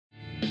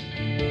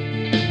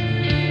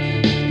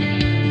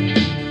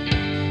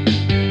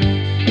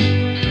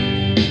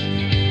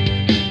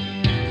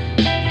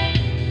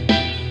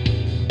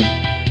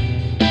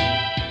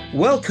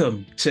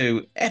Welcome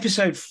to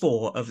episode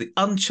 4 of the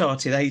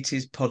Uncharted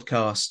 80s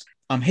podcast.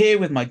 I'm here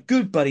with my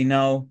good buddy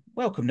Noel.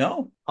 Welcome,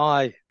 Noel.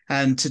 Hi.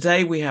 And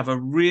today we have a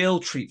real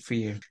treat for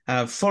you.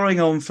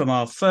 Following on from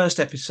our first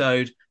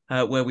episode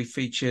where we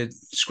featured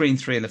Screen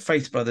 3 and the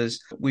Faith Brothers,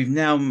 we've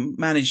now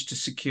managed to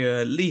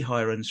secure Lee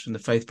Hirons from the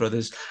Faith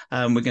Brothers.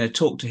 We're going to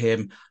talk to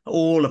him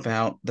all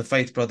about the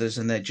Faith Brothers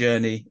and their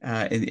journey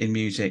in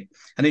music.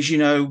 And as you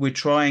know, we're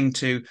trying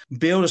to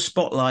build a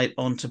spotlight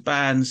onto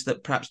bands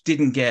that perhaps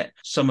didn't get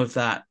some of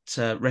that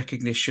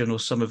recognition or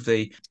some of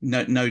the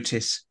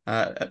notice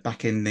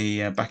back in the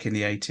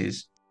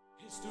 80s.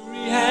 History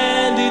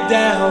handed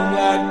down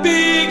like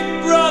big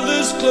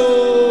brother's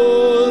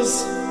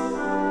clothes.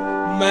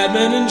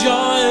 Madmen and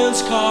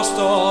giants cast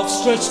off,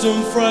 stretched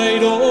and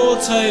frayed or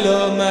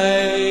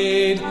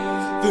tailor-made.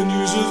 The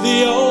news of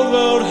the old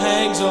world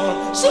hangs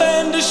on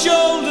slender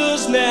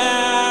shoulders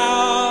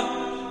now.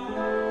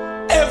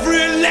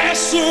 Every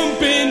lesson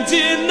been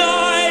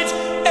denied,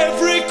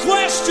 every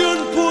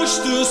question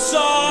pushed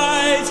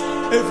aside,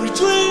 every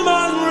dream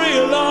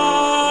unrealized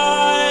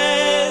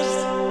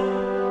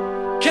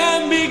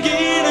can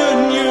begin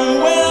anew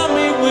when I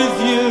meet with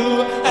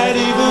you at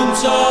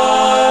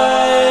eventide.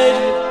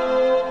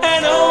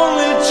 And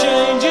only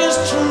changes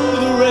through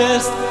the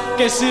rest,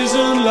 guesses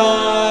and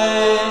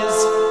lies.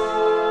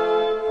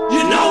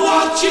 You know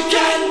what you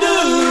can do.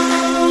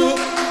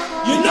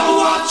 You know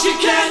what you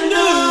can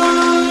do.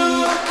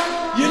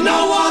 You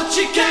know what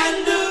you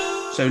can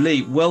do. So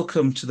Lee,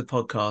 welcome to the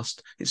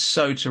podcast. It's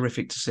so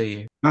terrific to see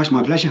you. That's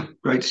my pleasure.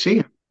 Great to see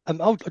you.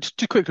 I'll just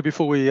too quickly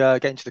before we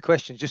get into the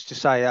questions, just to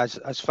say,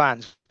 as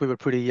fans, we were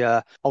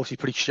obviously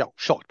pretty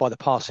shocked by the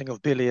passing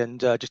of Billy, and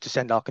just to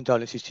send our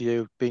condolences to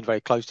you, being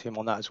very close to him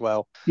on that as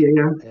well.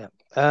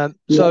 Yeah.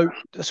 So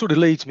that sort of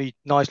leads me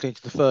nicely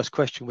into the first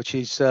question, which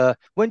is,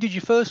 when did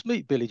you first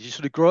meet Billy? Did you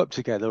sort of grow up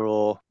together,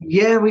 or?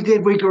 Yeah, we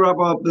did. We grew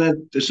up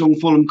the song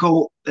Fulham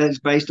Court. That's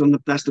based on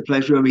that's the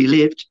place where we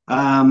lived.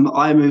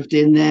 I moved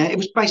in there. It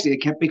was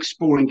basically a big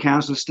sprawling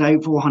council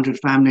estate, 400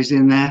 families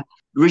in there.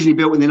 Originally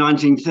built in the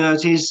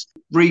 1930s,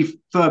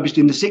 refurbished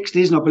in the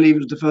 60s, and I believe it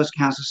was the first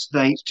council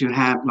estate to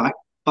have like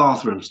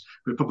bathrooms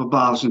with proper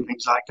baths and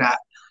things like that,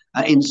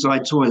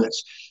 inside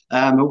toilets.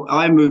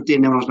 I moved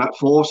in when I was about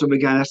 4, so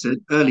that's the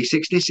early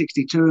 60s,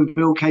 62, and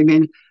Bill came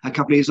in a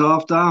couple of years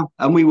after,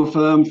 and we were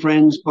firm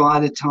friends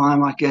by the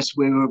time I guess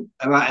we were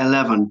about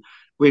 11.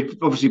 We'd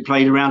obviously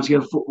played around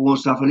together, football and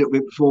stuff a little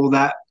bit before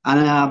that, and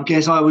I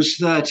guess I was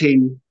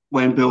 13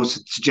 when Bill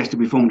suggested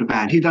we formed a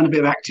band. He'd done a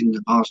bit of acting in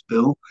the past,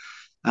 Bill,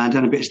 and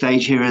done a bit of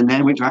stage here and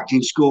there, went to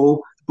acting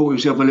school, bought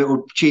himself a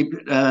little cheap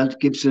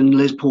Gibson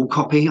Les Paul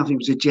copy. I think it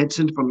was a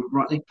Jedson, if I remember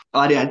rightly.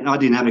 I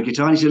didn't have a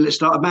guitar. And he said, let's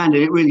start a band.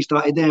 And it really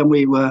started there, and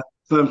we were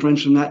firm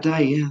friends from that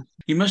day, yeah.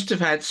 You must have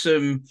had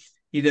some,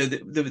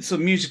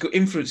 some musical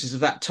influences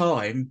of that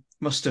time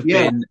must have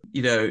been,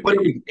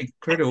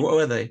 incredible. What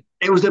were they?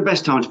 It was the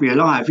best time to be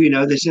alive.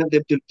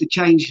 The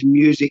change in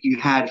music you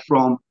had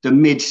from the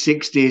mid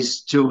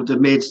 60s to the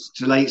mid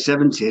to late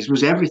 70s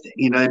was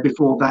everything.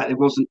 Before that, it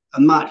wasn't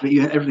much, but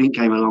everything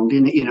came along,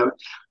 didn't it?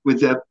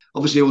 With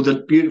obviously all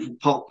the beautiful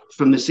pop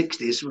from the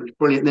 60s was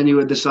brilliant. Then you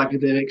had the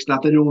psychedelic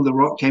stuff, then all the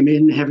rock came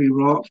in, heavy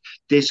rock,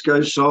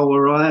 disco, soul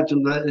arrived,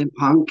 and then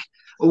punk,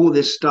 all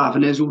this stuff,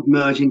 and it was all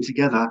merging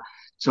together.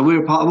 So we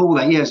were part of all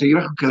that, yeah. So your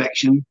record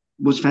collection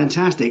was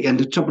fantastic, and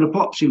the top of the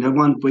pops.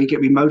 One week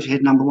it'd be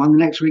Motorhead #1, the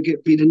next week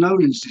it'd be the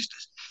Nolan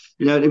Sisters.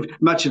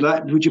 Much of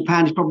that.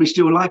 Japan is probably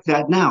still like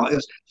that now. It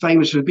was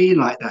famous for being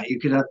like that. You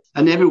could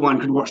and everyone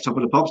could watch Top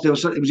of the Pops. It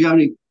was the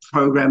only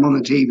program on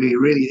the TV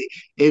really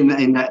in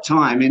that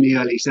time in the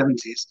early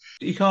 70s.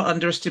 You can't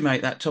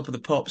underestimate that Top of the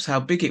Pops, how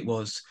big it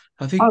was.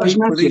 I think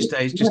people these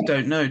days just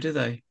don't know, do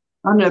they?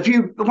 I know if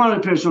you one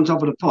appearance on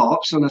Top of the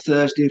Pops on a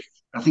Thursday,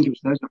 I think it was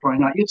Thursday Friday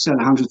night, you'd sell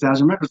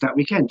 100,000 records that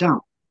weekend, done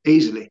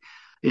easily.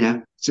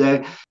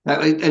 So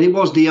and it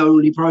was the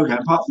only program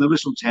apart from the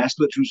Whistle Test,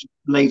 which was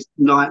late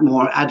night,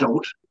 more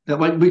adult. That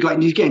when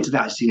you get into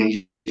that as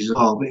teenagers as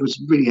well, but it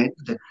was really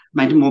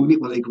made more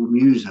what they called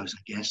musos,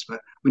 I guess.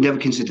 But we never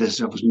considered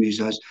ourselves as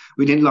musos.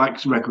 We didn't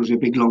like records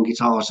with big long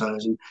guitar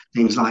solos and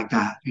things like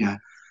that,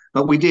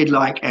 But we did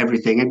like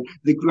everything. And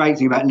the great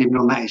thing about living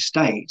on that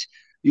estate,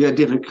 you had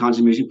different kinds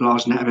of music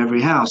blasting out of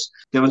every house.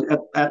 There was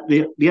at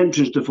the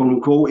entrance to Fulham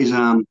Court is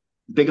a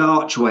big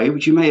archway,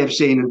 which you may have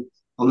seen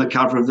on the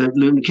cover of the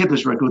Lunar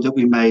Kippers record that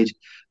we made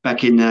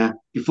back in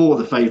before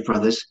the Faith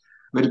Brothers.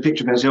 We had a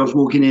picture of ourselves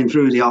walking in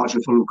through the arch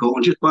of Fulham Court,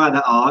 and just by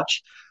that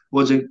arch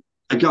was a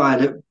guy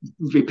that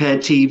repaired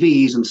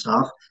TVs and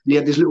stuff. And he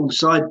had this little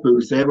side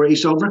booth there where he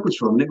sold records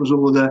from, and it was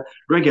all the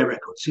reggae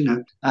records,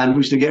 And we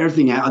used to get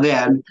everything out of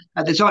there. And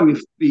at the time,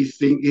 you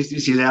think this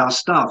is our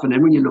stuff, and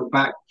then when you look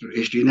back through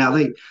history now,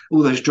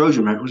 all those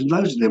Trojan records,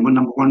 loads of them were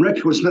 #1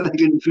 records, but they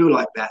didn't feel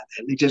like that.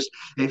 And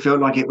it felt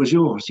like it was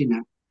yours,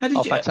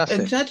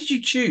 Fantastic. How did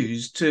you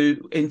choose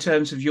to, in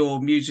terms of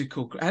your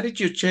musical? How did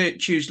you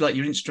choose like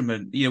your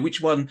instrument? Which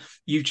one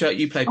you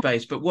played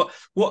bass, but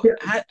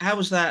how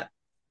was that?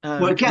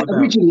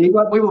 Originally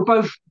we were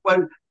both.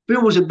 Well,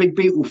 Bill was a big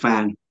Beatle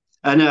fan,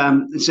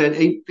 And said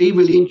he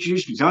really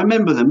introduced me. So I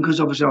remember them because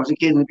obviously I was a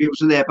kid and the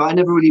Beatles were there, but I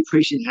never really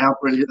appreciated how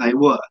brilliant they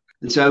were.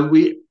 And so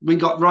we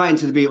got right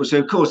into the Beatles. So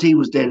of course he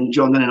was then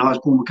John Lennon, I was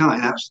Paul McCartney.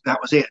 That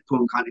was it.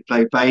 Paul McCartney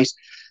played bass,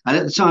 and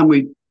at the time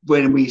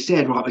when we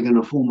said right, we're going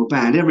to form a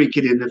band, every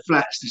kid in the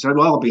flats decided,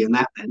 well, I'll be in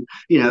that then,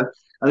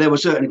 And there were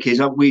certain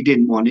kids we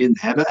didn't want in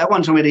there, but at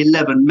one time we had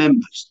 11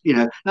 members.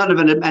 None of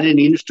them had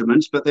any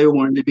instruments, but they all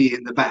wanted to be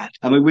in the band,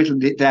 and we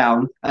whittled it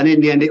down. And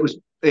in the end, it was.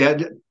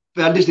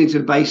 Listening to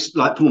the bass,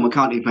 like Paul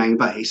McCartney playing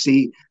bass,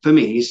 for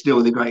me, he's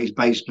still the greatest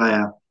bass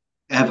player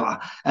ever.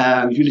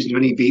 If you listen to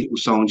any Beatles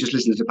song, just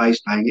listen to the bass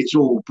playing, it's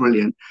all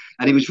brilliant.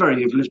 And he was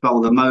very influenced by all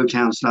the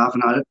Motown stuff,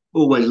 and I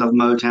always loved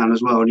Motown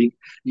as well. And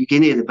you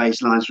can hear the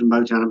bass lines from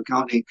Motown and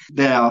McCartney.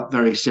 They are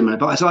very similar.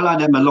 But so I like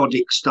that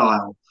melodic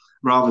style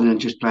rather than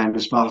just playing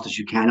as fast as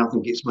you can. I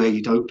think it's where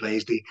you don't play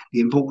is the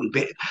important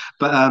bit.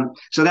 But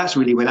so that's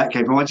really where that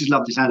came from. I just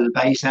love the sound of the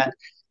bass, and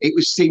it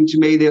seemed to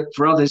me that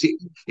for others,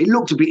 it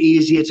looked a bit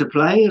easier to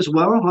play as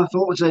well. I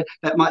thought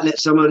that might let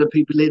some of the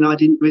people in I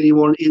didn't really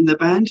want in the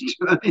band.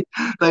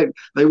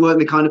 They weren't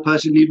the kind of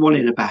person you'd want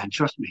in a band,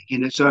 trust me.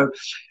 So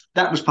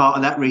that was part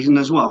of that reason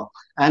as well.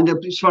 And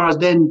as far as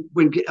then,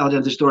 I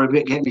did the story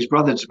of getting his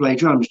brother to play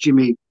drums.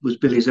 Jimmy was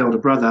Billy's elder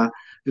brother,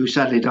 who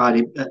sadly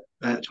died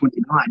at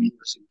 29.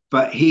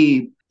 But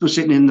he was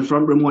sitting in the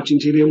front room watching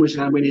TV, and we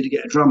said, we need to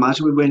get a drummer.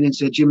 So we went and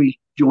said, Jimmy,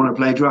 do you want to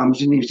play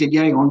drums? And he said,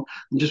 yeah, hang on,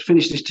 and just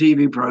finish this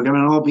TV program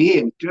and I'll be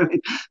in.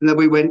 And then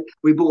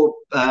we bought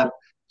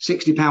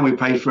 £60 we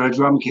paid for a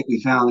drum kit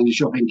we found in the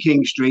shop in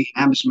King Street,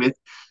 Hammersmith,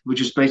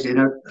 which was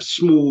basically a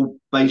small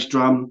bass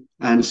drum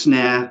and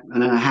snare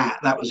and then a hat.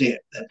 That was it.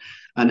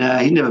 And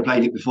he'd never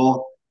played it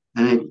before.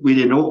 And we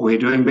didn't know what we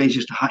were doing, but he's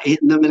just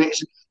hitting them. And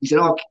he said,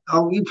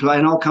 oh, you play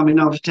and I'll come in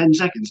after 10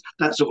 seconds.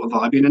 That sort of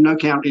vibe, no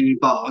counting in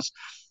bars.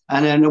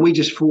 And then we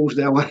just forged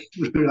our way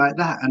through like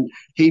that. And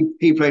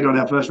he played on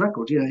our first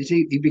record.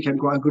 He became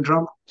quite a good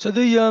drummer. So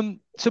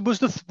was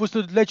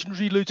the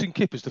legendary Luton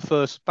Kippers the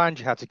first band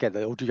you had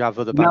together, or do you have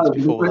other bands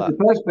before that?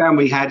 The first band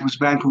we had was a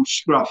band called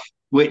Scruff,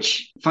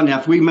 which, funny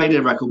enough, we made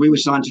a record. We were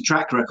signed to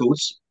Track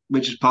Records,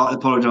 which was part of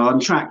the Polydor.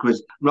 And Track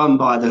was run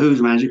by the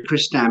Who's manager,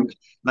 Chris Stamp.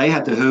 They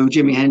had the Who,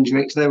 Jimi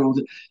Hendrix. They were all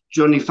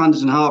Johnny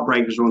Thunders and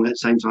Heartbreakers were on there at the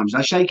same time.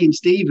 So Shakin'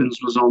 Stevens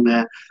was on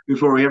there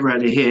before he ever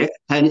had a hit.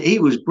 And he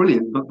was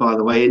brilliant, by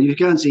the way. And you could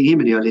go and see him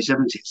in the early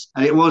 70s.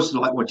 And it was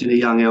like watching a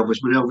young Elvis,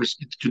 but Elvis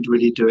could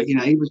really do it.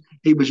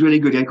 He was really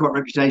good. He had quite a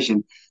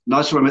reputation. And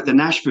I saw him at the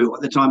Nashville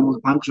at the time all the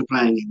punks were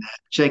playing in there.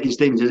 Shakin'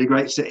 Stevens had a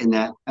great set in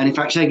there. And in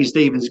fact, Shakin'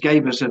 Stevens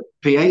gave us a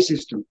PA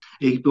system.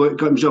 He got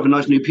himself a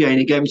nice new PA and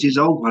he gave us his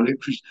old one,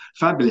 which was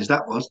fabulous,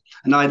 that was.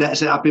 And I had that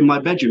set up in my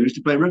bedroom. I used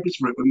to play records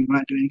for it when we were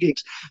out doing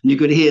gigs. And you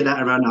could hear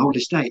that around the whole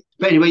estate.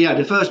 But anyway,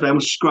 the first band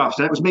was Scruff.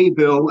 So that was me,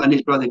 Bill, and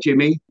his brother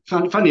Jimmy.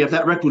 Funny enough,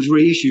 that record was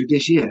reissued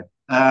this year.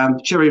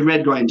 Cherry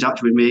Red got in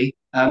touch with me,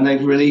 and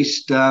they've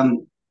released a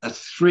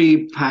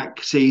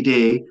 3-pack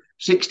CD,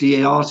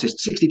 60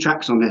 artists, 60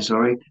 tracks on there,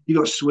 sorry. You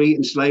got Sweet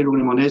and Slade all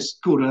in on there. It's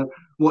called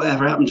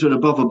Whatever Happened to the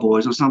Bother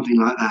Boys or something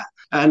like that.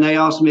 And they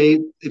asked me,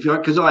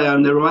 because I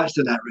own the rights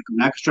to that record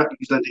now, because track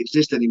records don't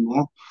exist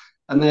anymore.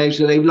 And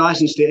they've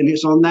licensed it, and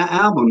it's on that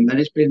album, and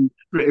it's been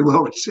pretty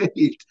well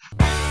received.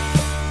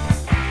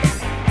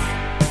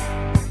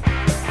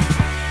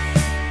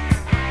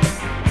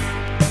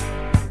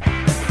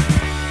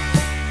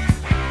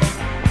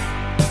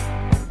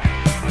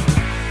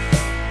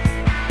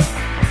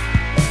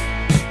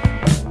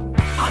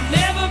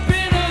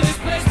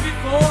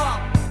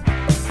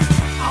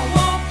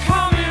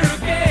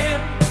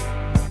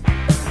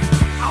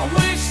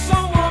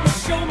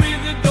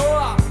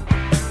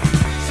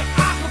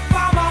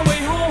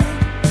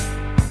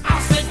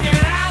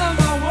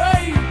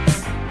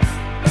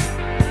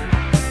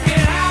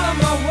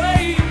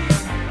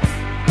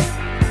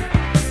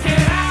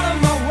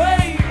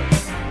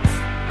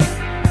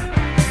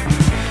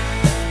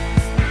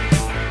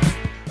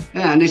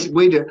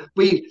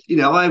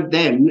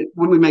 And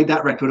when we made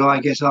that record, I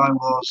guess I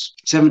was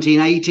 17,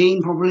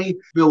 18 probably.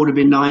 Bill would have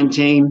been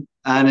 19.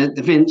 And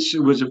Vince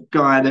was a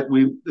guy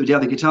the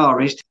other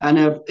guitarist, and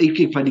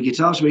he played the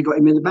guitar, so we got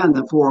him in the band.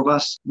 The four of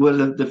us were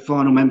the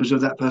final members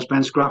of that first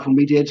band, Scruff, and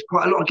we did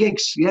quite a lot of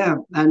gigs,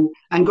 and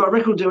got a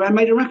record deal and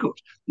made a record.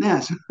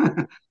 Yes,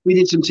 we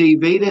did some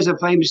TV. There's a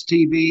famous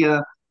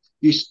TV.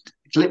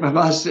 Clip of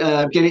us,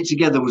 Get It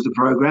Together was the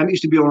programme. It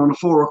used to be on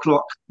 4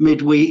 o'clock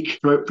midweek,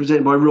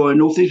 presented by Roy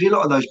North. There's a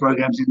lot of those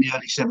programmes in the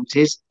early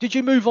 70s. Did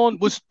you move on?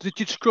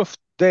 Did Scruff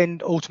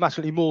then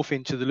automatically morph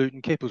into the Luton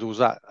Kippers, or was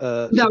that?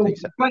 No,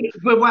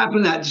 but what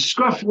happened that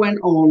Scruff went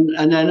on,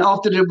 and then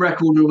after the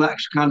record and all that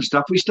kind of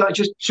stuff, we started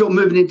just sort of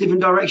moving in different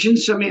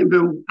directions. So me and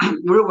Bill,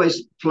 we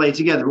always played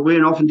together, but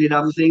we often did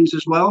other things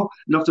as well,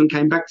 and often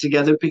came back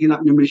together, picking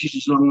up new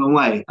musicians along the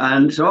way.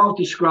 And so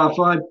after Scruff,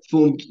 I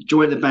formed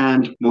a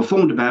band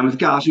with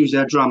Gus, who was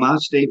our drummer,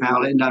 Steve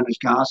Howlett, known as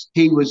Gus.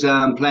 He was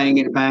playing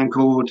in a band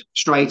called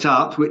Straight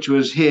Up, which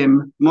was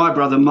him. My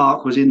brother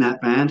Mark was in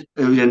that band,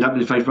 who ended up in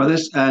the Faith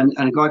Brothers,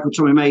 and a guy called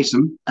Tommy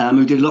Mason,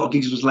 who did a lot of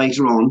gigs with us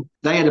later on.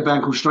 They had a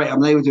band called Straight Up,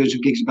 and they were doing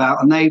some gigs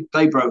about, and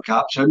they broke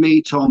up. So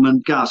me, Tom,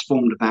 and Gus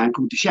formed a band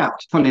called The Shout.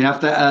 Funny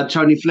enough, that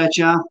Tony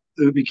Fletcher,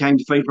 who became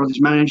the Faith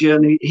Brothers manager,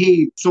 and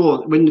he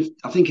saw when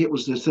I think it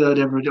was the third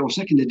ever or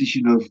second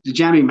edition of the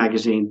Jamming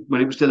magazine,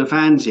 when it was still a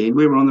fanzine.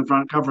 We were on the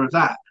front cover of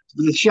that.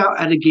 The Shout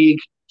had a gig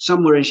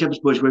somewhere in Shepherd's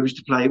Bush where we used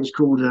to play. It was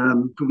called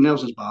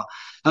Nelson's Bar,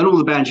 and all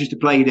the bands used to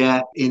play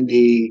there in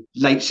the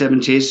late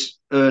 70s,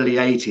 early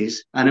 80s.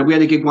 And we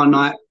had a gig one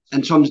night,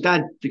 and Tom's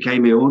dad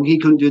became ill and he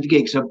couldn't do the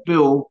gig. So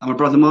Bill and my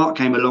brother Mark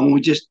came along. We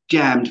just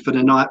jammed for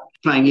the night,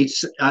 playing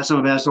some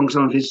of our songs,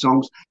 some of his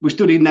songs. We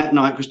stood in that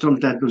night because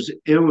Tom's dad was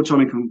ill,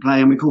 Tommy couldn't play,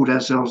 and we called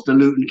ourselves the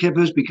Luton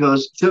Kippers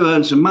because to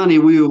earn some money,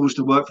 we all used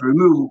to work for a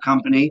removal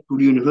company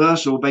called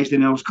Universal based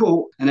in Earls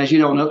Court. And as you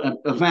know,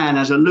 a van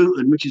has a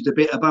Luton, which is the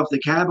bit above the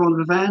cab on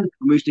the van.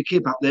 And we used to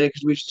kip up there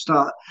because we used to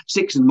start at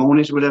 6 in the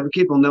morning, so we'd have a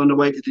kip on there on the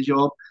way to the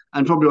job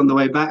and probably on the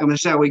way back. And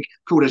that's how we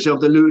called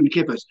ourselves the Luton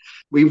Kippers.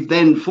 We've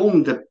then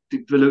formed the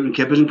Luton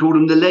Kippers and called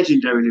them the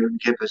legendary Luton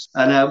Kippers.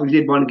 And we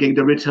did one gig,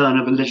 the return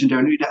of a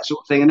legendary, that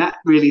sort of thing. And that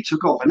really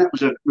took off. And that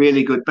was a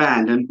really good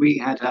band. And we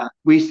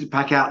used to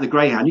pack out the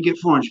Greyhound. You get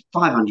 400,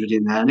 500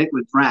 in there, and it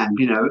was rammed,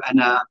 you know.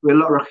 And we had a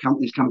lot of rock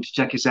companies come to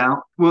check us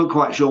out. We weren't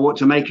quite sure what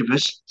to make of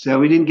us. So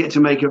we didn't get to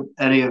make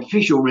any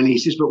official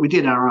releases, but we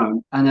did our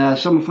own. And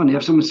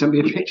someone sent me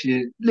a picture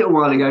a little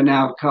while ago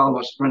now,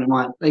 Carlos, a friend of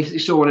mine. They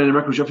saw one in a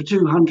record shop for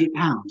 £200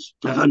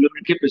 of a Luton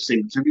Kippers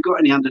singles. Have you got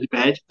any under the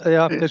bed?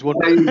 Yeah, there's one.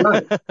 There you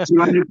go.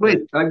 200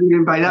 quid. I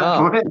didn't pay that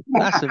for it.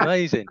 That's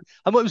amazing.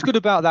 And what was good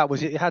about that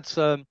was it had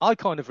some, I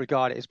kind of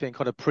regard it as being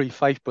kind of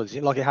pre-Faith Brothers.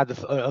 Like it had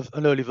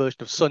an early version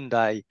of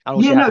Sunday and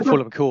also had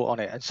Fulham Court on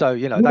it. And so,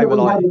 you know, they were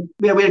like...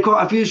 Yeah, we had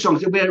quite a few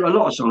songs. We had a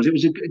lot of songs. It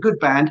was a good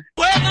band.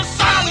 Where the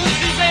silence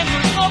is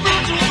endless, no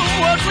room to the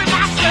words with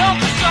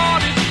myself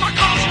started. My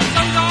conscience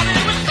unguarded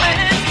with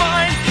cleansed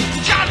mind.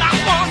 Child, I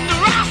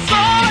wonder I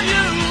saw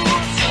you.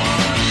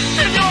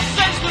 In your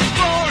senseless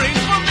glory,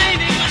 for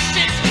meaningless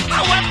shit.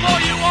 I went for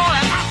you all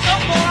and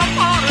myself for a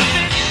part of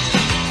it.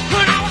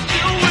 But I was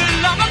filled with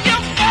love and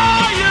guilt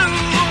for you.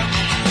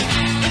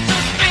 It's a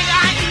thing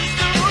I used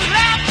to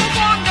laugh and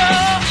wonder.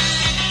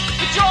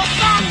 It's your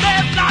Sunday,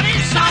 bloody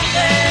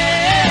Sunday.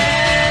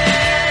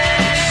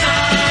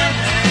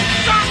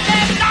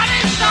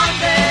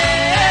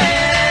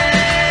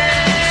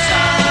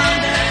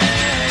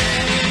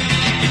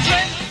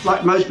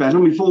 Like most bands,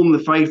 when we formed the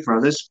Faith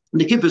Brothers,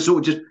 the Kippers sort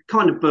of just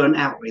kind of burnt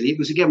out, really. It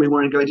was, again, we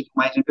wanted to go different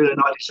ways, and Bill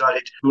and I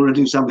decided we want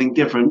to do something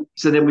different.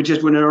 So then we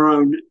just went on our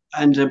own.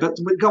 And but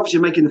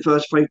obviously making the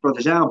first Faith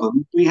Brothers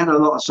album, we had a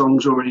lot of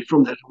songs already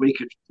from that we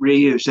could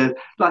reuse. So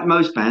like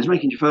most bands,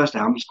 making your first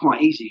album is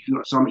quite easy if you've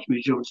got so much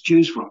material to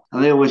choose from.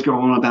 And they always go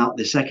on about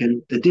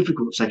the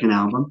difficult second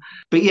album.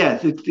 But yeah,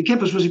 the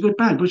Kippers was a good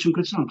band with some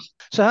good songs.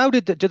 So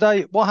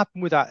what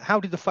happened with that?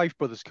 How did the Faith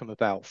Brothers come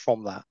about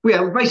from that?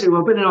 Yeah, basically,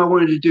 Bill and I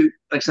wanted to do,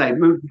 like I say,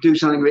 do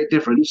something a bit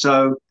different.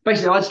 So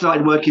basically, I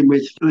started working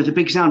with the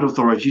Big Sound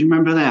Authority. You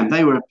remember them?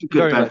 They were a good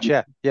Very band. much,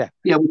 yeah.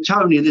 Yeah, with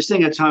Tony, the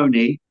singer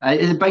Tony,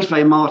 the bass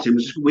player Martin,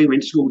 we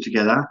went to school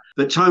together.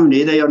 But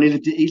Tony,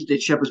 he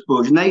did Shepherd's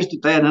Bush, and they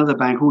had another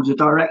band called The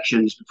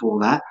Directions before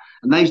that.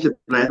 And they used to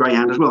play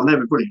Greyhound as well. And they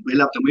were brilliant. We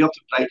loved them. We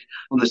often played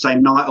on the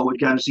same night or would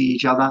go and see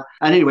each other.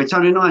 And anyway,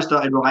 Tony and I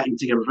started writing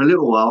together for a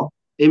little while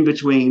in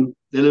between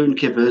the Luton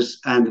Kippers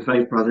and the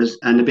Faith Brothers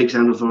and the Big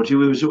Sound Authority.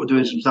 We were sort of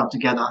doing some stuff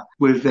together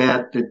with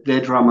their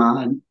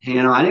drummer and he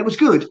and I, and it was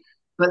good.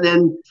 But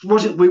then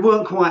we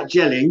weren't quite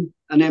gelling.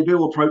 And then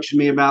Bill approached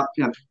me about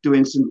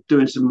doing some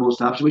more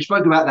stuff. So we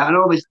spoke about that. And I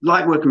always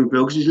liked working with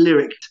Bill because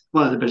his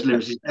one of the best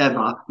lyricists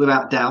ever,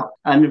 without doubt.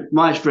 And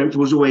my strength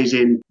was always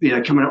in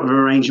coming up with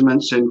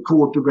arrangements and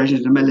chord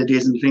progressions and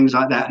melodies and things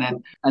like that.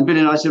 And Bill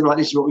and I said, right,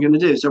 this is what we're going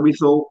to do. So we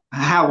thought,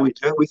 how we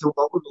do it? We thought,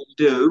 what we'll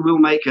do, we'll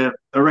make a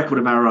record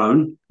of our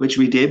own, which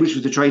we did, which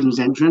was the Tradesman's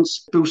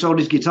Entrance. Bill sold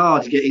his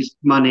guitar to get his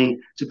money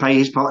to pay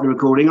his part of the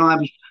recording. I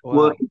was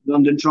working for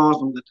London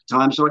Transport at the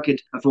time, so I could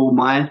afford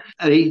mine.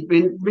 And he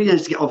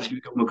managed to get, obviously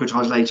we got more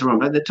guitars later on,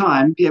 but at the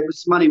time,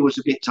 money was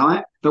a bit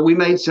tight. But we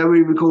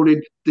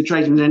recorded the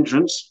Tradesman's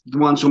Entrance, the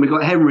one song. We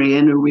got Henry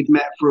in, who we'd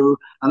met through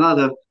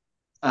another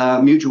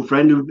mutual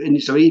friend,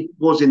 so he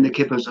was in the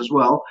Kippers as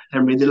well.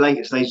 Henry, the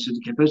latest stages of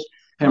the Kippers.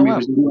 Henry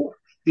was in.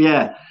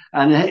 Yeah,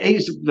 and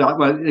he's like,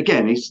 well,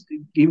 again,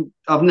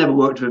 I've never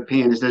worked with a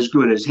pianist as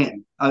good as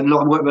him. I've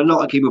worked with a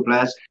lot of keyboard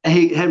players.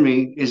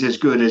 Henry is as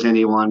good as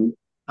anyone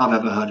I've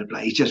ever heard of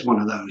play. He's just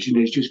one of those,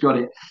 he's just got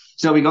it.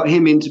 So we got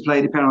him in to play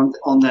the piano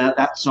on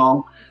that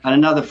song, and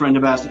another friend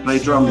of ours to play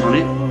drums on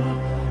it.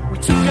 We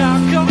took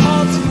our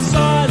cards in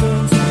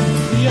silence.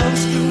 The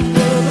unscrewed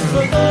were the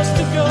first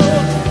to go.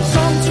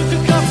 Some took a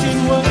cut in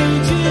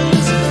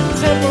wages,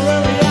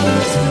 temporary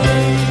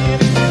amnesty.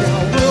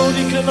 Our world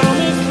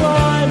economic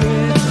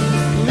climate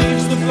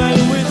leaves the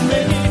blame with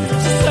me.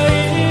 Say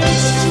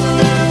it's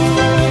true,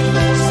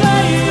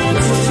 say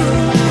it's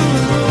true.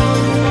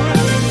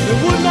 It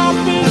would not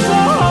be so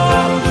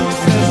hard to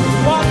say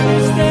what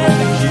is there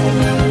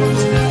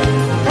accused.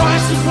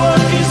 Price of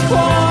work is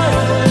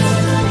quiet,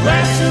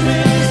 ransom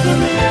is the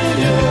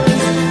million.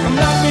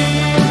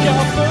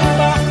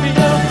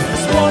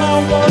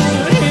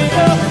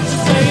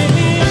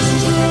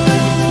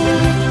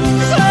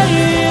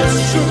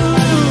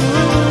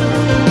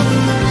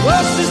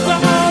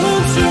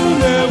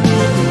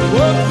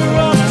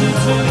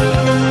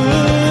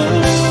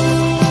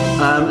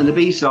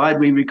 the B-side,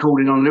 we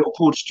recorded on a little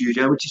Porter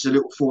studio, which is a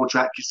little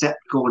 4-track cassette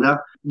recorder.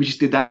 We just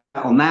did that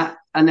on that.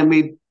 And then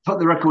we put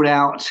the record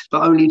out,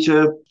 but only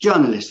to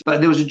journalists. But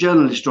there was a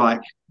journalist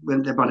strike by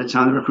the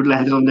time the record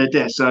landed on their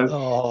desk.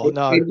 So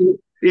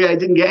it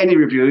didn't get any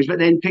reviews, but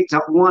then picked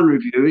up one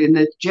review in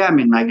the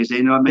Jamming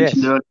magazine I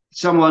mentioned earlier.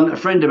 A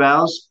friend of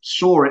ours,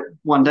 saw it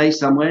one day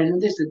somewhere,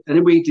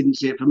 and we didn't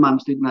see it for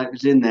months, didn't know it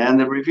was in there. And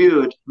the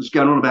reviewer was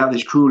going on about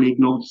this cruelly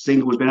ignored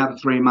single was been out for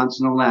 3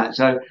 months and all that.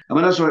 So, and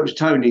when I saw it was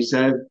Tony,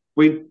 so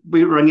we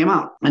rang him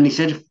up, and he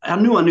said, I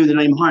knew the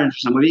name Hirons for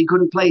somewhere, but he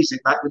couldn't place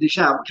it back with the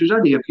shout, which was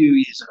only a few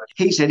years ago.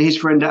 He said his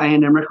friend at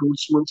A&M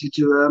Records wanted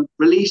to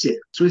release it.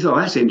 So we thought,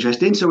 that's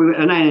interesting. So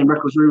and A&M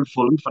Records were in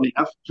Fulham, funny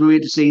enough. So we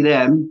had to see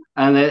them,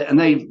 and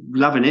they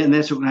loving it, and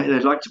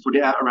they'd like to put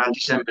it out around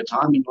December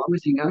time. And we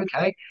think,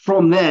 okay.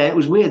 From there, it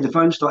was weird. The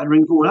phone started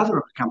ringing for all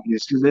other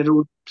companies because they'd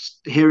all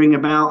hearing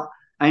about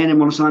A&M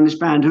want to sign this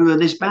band. Who are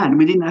this band?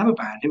 We didn't have a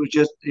band. It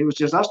was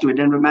just us two. We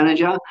didn't have a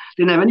manager.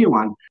 Didn't have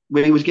anyone.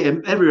 We was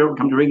getting everyone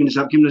come to ringing us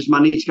up, giving us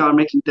money to go and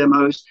make some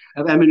demos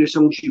of how many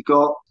songs you've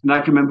got. And I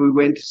can remember we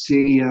went to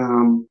see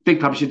big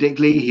publisher Dick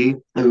Leahy,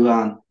 who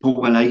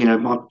Paul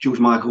Weller, George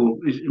Michael,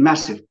 is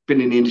massive.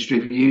 Been in the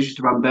industry for years. Used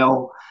to run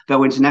Bell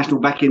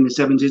International back in the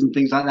 70s and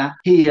things like that.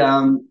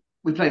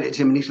 We played it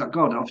to him, and he's like,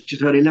 God, I've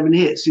just heard 11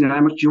 hits. How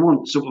much do you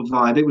want? Sort of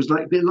vibe. It was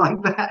like a bit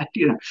like that,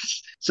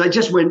 So it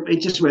just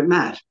went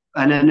mad.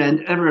 And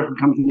then every record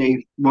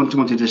company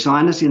wanted to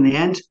sign us in the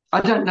end.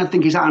 I don't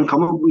think it's that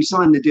uncommon. We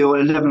signed the deal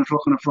at 11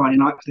 o'clock on a Friday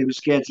night because they were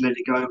scared to let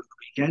it go over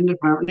the weekend,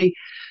 apparently.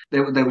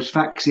 There was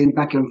faxing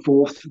back and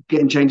forth,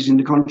 getting changes in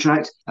the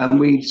contract. And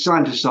we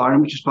signed to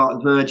Siren, which was part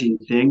of the Virgin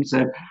thing.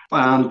 So,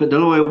 but the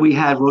lawyer we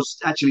had was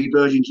actually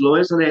Virgin's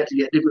lawyer, so they had to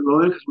get a different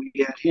lawyer because we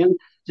had him.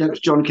 So it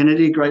was John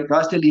Kennedy, a great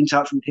guy, still in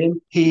touch with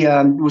him. He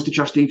was the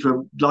trustee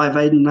for Live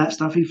Aid and that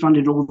stuff. He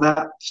funded all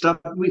that stuff.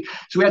 We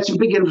had some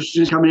big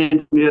investors coming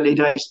in the early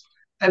days.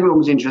 Everyone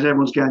was interested.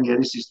 Everyone's going, yeah,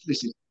 this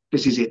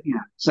is it.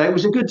 So it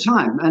was a good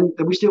time, and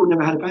we still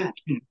never had a band.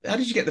 How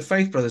did you get the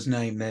Faith Brothers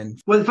name then?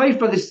 Well, the Faith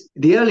Brothers,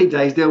 the early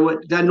days,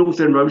 down North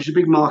End Road, which is a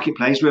big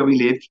marketplace where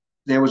we lived.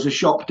 There was a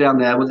shop down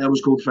there that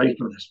was called Faith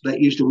Brothers. We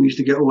used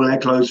to get all our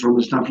clothes from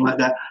and stuff like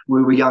that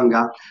when we were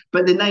younger.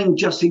 But the name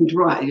just seemed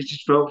right. It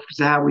just felt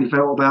how we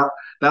felt about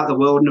the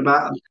world and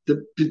about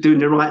doing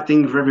the right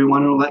thing for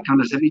everyone and all that kind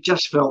of stuff. It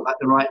just felt like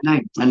the right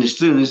name. And as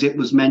soon as it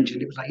was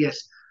mentioned, it was like,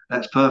 yes,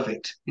 that's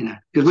perfect.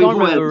 Because I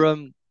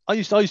remember, I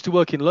used to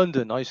work in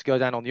London. I used to go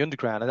down on the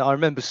Underground, and I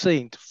remember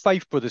seeing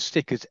Faith Brothers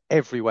stickers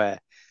everywhere.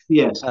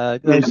 Yes,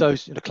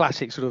 those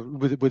classic sort of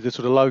with the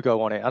sort of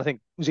logo on it. I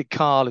think, was it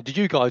Carl? Did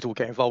you guys all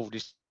get involved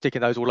in sticking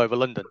those all over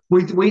London?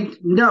 We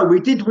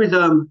did with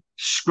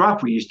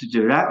Scruff. We used to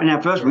do that. And our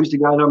first, we used to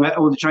go along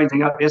all the train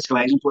thing up the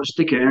escalators and put a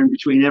sticker in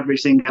between every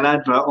single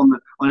advert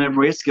on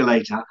every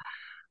escalator.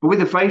 But with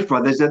the Faith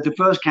Brothers, the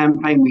first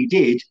campaign we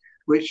did,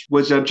 which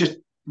was just.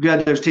 We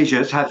had those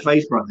T-shirts, had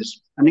Faith Brothers.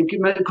 And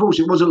of course,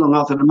 it wasn't long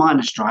after the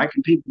miners' strike,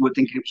 and people would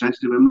think it was something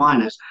to do with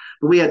miners.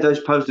 But we had those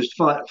posters,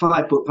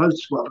 5-foot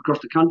posters up across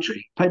the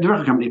country. The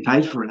record company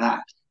paid for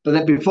that. But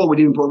then before we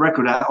didn't put a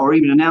record out or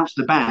even announce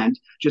the band,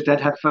 just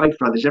they'd have Faith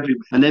Brothers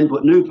everywhere, and then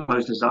put new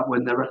posters up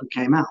when the record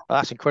came out. Oh,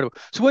 that's incredible.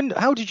 So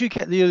how did you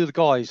get the other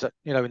guys that,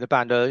 in the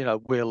band,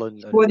 Will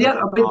and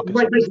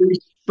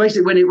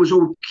basically when it was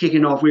all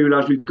kicking off, we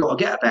realised we've got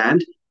to get a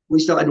band. We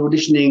started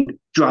auditioning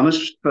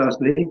drummers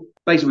firstly.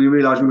 Basically, we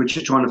realised we were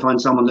just trying to find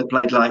someone that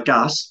played like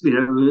Gus,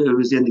 who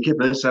was in the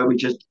Kipper. So we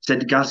just said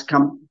to Gus,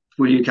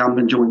 will you come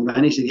and join the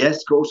band? He said, yes,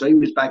 of course. So he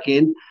was back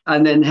in.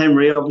 And then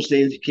Henry,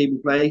 obviously, as a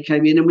keyboard player,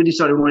 came in, and we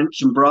decided we wanted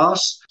some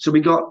brass. So we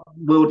got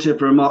Will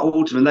Tipper and Mark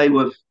Alton, and they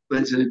went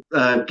to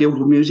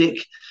Guildhall Music.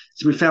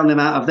 So we found them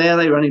out of there.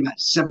 They were only about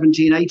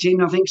 17,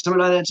 18, I think, something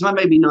like that. So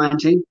maybe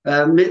 19.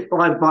 By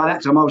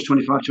that time, I was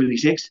 25,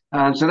 26.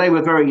 So they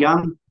were very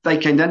young. They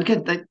came down,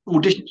 they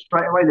auditioned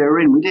straight away. They were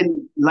in. We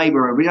didn't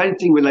labour over. The only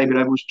thing we laboured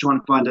over was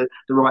trying to find the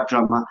right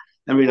drummer,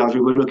 and realised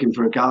we were looking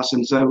for a Gus.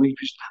 And so we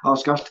just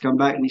asked Gus to come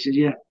back, and he said,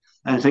 yeah.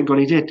 And thank God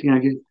he did.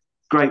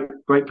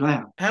 Great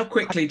player. How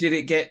quickly did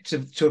it get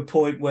to a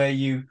point where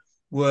you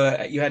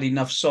had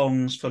enough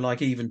songs for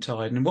like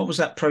Eventide? And what was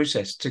that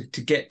process to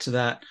get to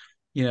that?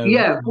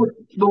 Yeah,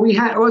 but we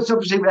had,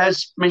 obviously,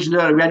 as mentioned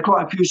earlier, we had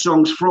quite a few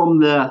songs from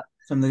the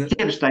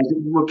Kipper stage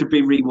that could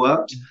be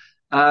reworked.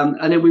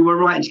 And then we were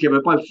writing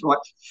together both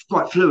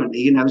quite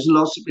fluently. There was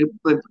lots.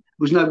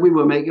 We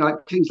were making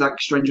things like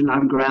Stranger on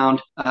Home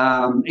Ground,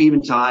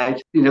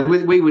 Eventide.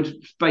 We would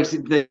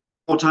basically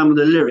more time with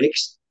the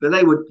lyrics, but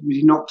they would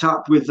be knocked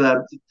up with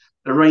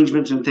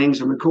arrangements and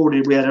things and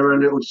recorded. We had our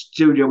own little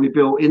studio we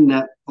built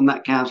on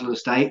that council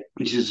estate,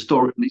 which is a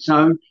story on its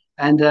own.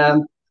 And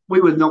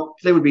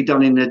they would be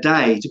done in a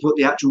day to put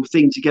the actual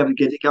thing together,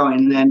 get it going,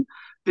 and then.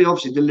 But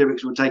obviously, the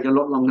lyrics would take a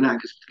lot longer now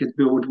because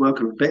Bill would work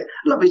on it a bit.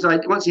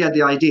 Once he had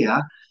the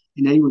idea,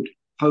 he would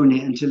hone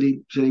it until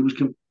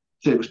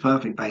it was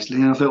perfect, basically.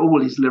 And I thought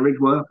all his lyrics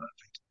were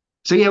perfect.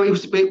 So yeah, we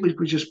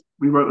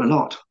wrote a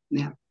lot.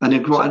 Yeah, and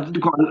then quite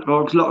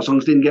a lot of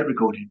songs didn't get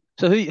recorded.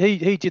 So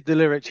he did the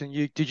lyrics, and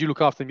did you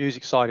look after the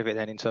music side of it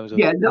then, in terms of?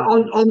 Yeah,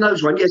 on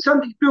those ones. Yeah,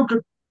 some people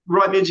could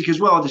write music as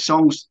well, the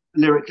songs,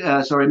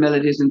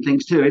 melodies and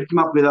things too. He'd come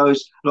up with a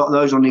lot of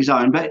those on his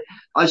own. But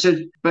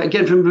but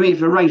again, for me,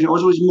 for arrangement, I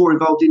was always more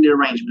involved in the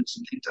arrangements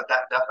and things like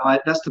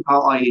that. That's the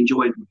part I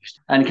enjoyed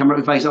most, and come up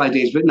with basic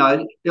ideas. But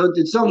no,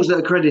 the songs that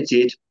are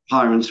credited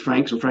Hirons,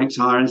 Frank's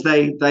Hirons,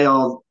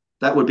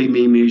 that would be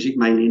me music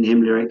mainly, and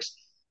him lyrics.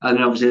 And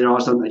then obviously there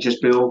are some that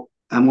just Bill,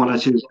 and one or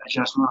two that are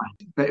just mine.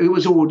 But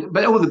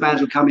all the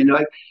bands would come in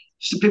like.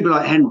 So people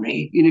like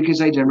Henry, because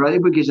they generate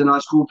it gives a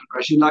nice chord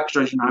progression, like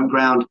Straight from Home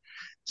Ground.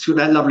 It's got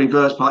that lovely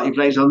verse part he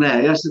plays on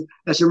there.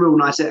 That's a real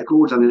nice set of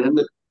chords under them.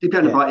 The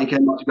piano part he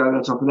came up to go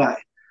on top of that.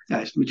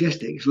 Yeah, it's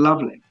majestic. It's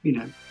lovely.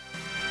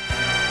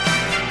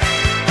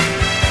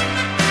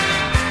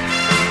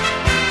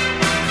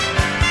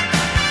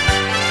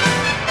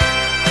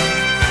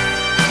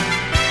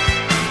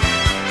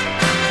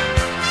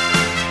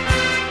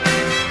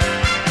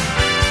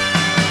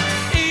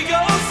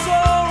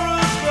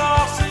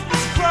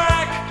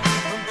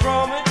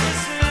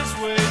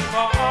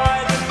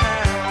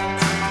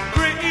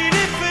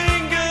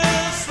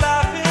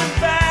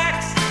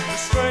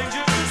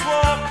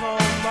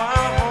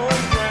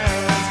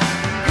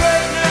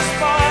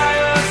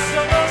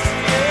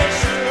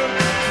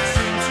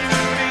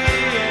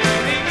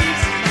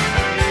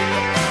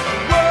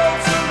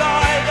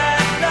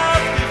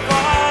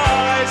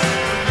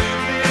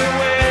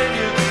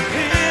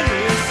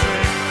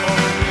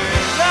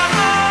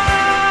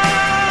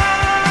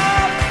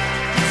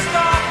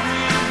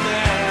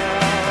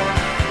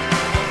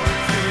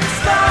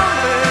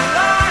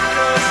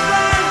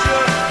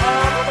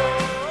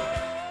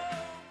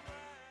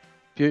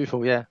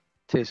 Beautiful, yeah,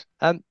 it is.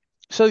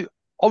 So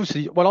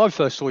obviously, when I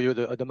first saw you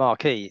at the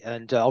Marquee,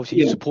 and obviously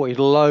you supported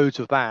loads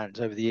of bands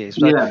over the years.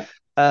 So,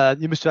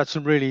 you must have had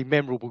some really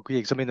memorable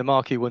gigs. I mean, the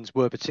Marquee ones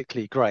were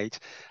particularly great.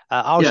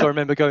 I also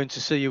remember going to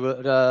see you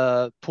at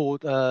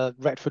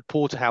Retford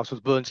Porterhouse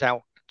with burnt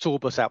out tour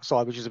bus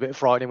outside, which is a bit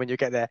frightening when you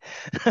get there.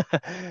 Do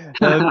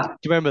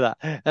you remember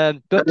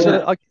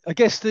that? I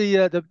guess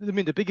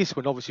the biggest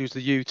one obviously was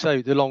the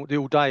U2, the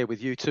all day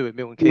with U2 at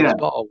Milton Keynes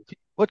Bowl.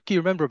 What do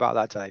you remember about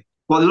that day?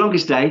 Well, the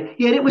longest day,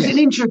 it was an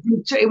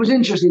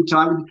interesting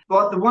time.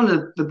 But one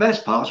of the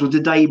best parts was the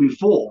day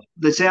before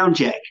the sound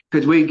check,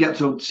 because we get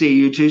to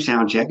see U2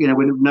 sound check,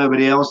 with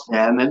nobody else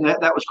there, and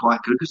that was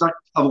quite good because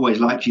I've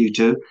always liked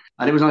U2,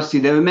 and it was nice to see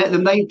them. We met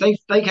them.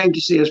 They came to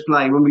see us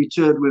play when we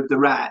toured with the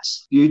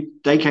Rats.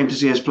 They came to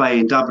see us play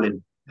in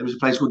Dublin. There was a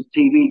place called the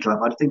TV Club.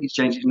 I think it's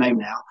changed its name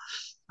now.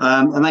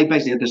 And they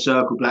basically had the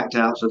circle blacked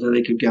out so that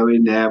they could go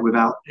in there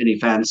without any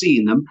fans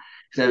seeing them.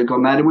 So they'd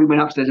gone mad, and we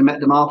went upstairs and met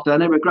them after,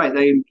 and they were great.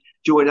 They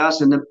enjoyed us,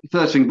 and the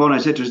first thing Bono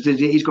said to us,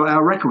 he's got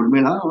our record, and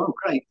we were like, oh,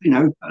 great,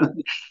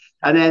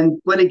 And then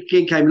when the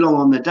gig came along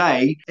on the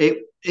day,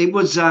 it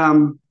was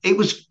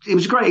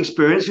a great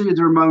experience with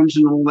the Ramones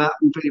and all that,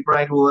 and Billy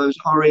Bragg, all those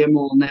REM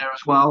all in there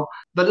as well.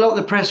 But a lot of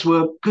the press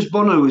were, because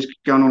Bono was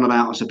going on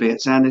about us a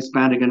bit, saying this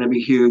band are going to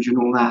be huge and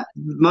all that.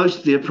 Most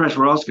of the press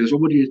were asking us,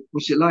 well,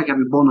 what's it like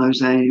having Bono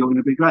saying you're going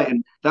to be great?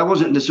 And that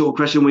wasn't the sort of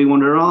question we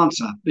wanted to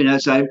answer,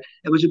 So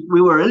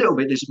we were a little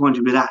bit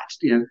disappointed with that.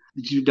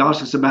 You'd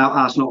ask us about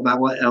us, not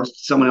about what else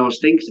someone else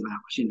thinks about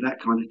us,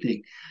 that kind of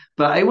thing.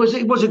 But it was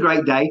a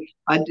great day.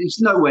 It's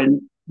nowhere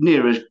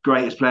near as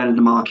great as playing in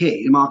the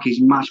Marquee. The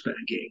Marquee's a much better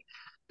gig.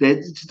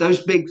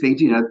 Those big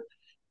things,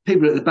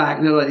 people at the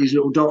back, they're like these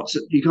little dots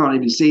that you can't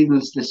even see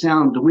them. The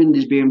sound, the wind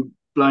is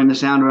blowing the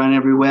sound around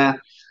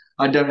everywhere.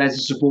 I don't know, as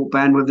a support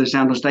band, whether the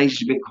sound on stage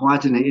is a bit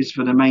quieter than it is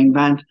for the main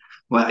band.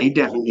 Well, it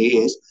definitely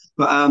is.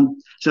 But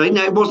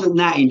it wasn't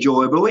that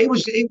enjoyable. It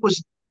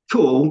was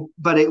cool,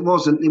 but it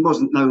wasn't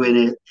nowhere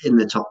near in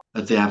the top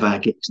of the other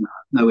gigs. No,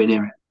 nowhere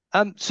near it.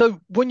 So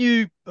when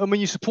you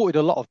supported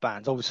a lot of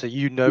bands, obviously,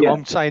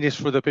 I'm saying this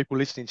for the people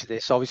listening to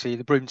this, obviously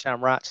the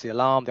Broomtown Rats, the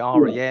Alarm, the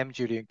REM,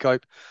 Julian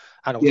Cope,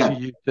 and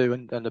obviously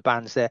U2 and the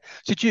bands there.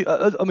 Did you,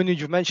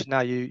 you've mentioned now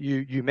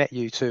you met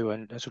U2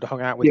 and sort of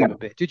hung out with them a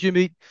bit. Did you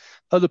meet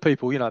other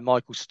people,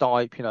 Michael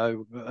Stipe, and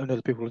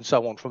other people and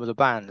so on from other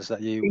bands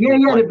that you? We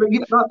had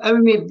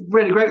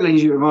a great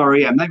relationship with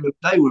REM.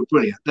 They were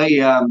brilliant.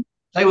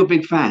 They were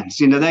big fans.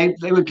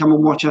 They would come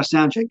and watch our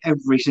soundcheck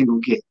every single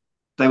gig.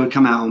 They would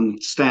come out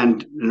and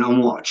stand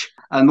and watch.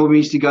 And when we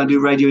used to go and do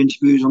radio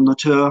interviews on the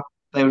tour,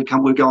 we'd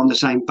go on the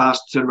same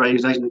bus to the radio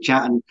station and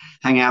chat and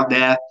hang out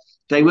there.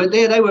 They were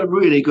a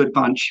really good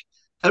bunch.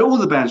 And all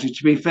the bands,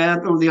 to be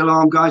fair, all the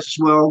Alarm guys as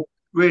well,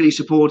 really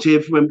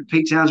supportive. When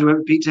Pete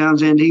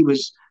Townsend, he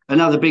was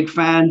another big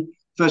fan.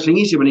 First thing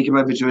he said when he came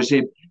over to us,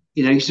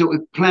 you sort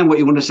of plan what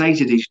you want to say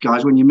to these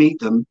guys when you meet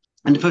them.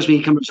 And the first thing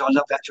he comes to, I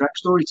love that track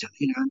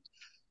storytelling, And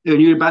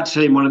you're about to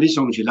tell him one of his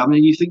songs you love,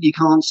 and you think you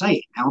can't say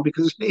it now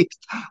because of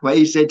what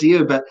he said to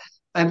you. But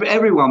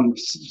everyone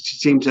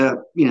seemed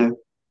to,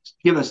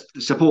 give us,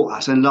 support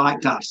us and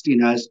liked us,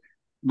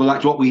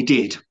 liked what we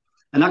did.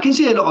 And I can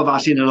see a lot of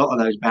us in a lot of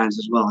those bands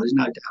as well. There's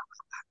no doubt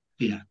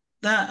about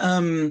that.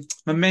 That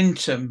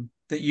momentum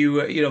that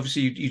you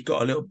obviously you've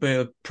got a little bit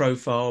of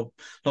profile,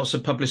 lots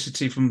of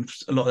publicity from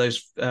a lot of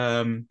those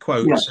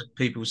quotes that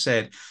people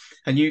said,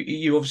 and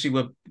you obviously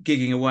were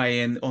gigging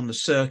away on the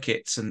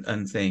circuits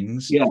and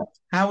things. Yeah.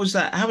 How was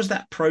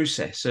that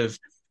process of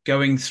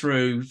going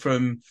through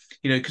from,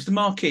 because the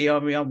Marquee, I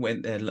mean, I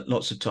went there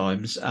lots of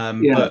times,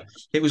 but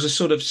it was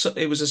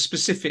a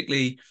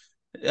specifically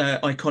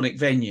iconic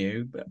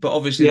venue, but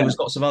obviously there was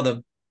lots of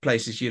other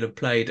places you'd have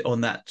played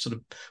on that sort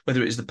of,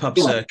 whether it was the pub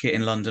circuit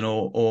in London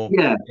or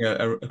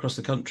across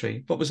the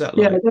country. What was that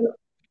like? Yeah,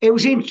 it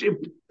was interesting.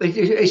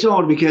 It's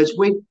odd because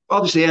we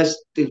obviously, as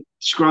the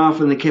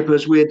Scruff and the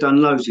Kippers, we had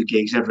done loads of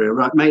gigs everywhere,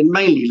 right?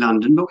 Mainly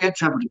London, but we had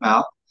travelled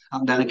about up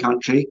and down the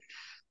country.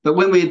 But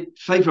when we had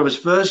Faith Brothers'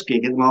 first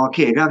gig at the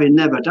Marquee, having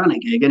never done a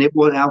gig, and it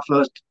was our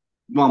first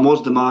one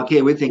was the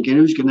Marquee, we're thinking,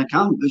 who's going to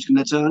come? Who's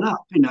going to turn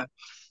up?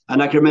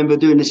 And I can remember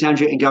doing the sound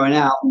check and going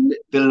out, and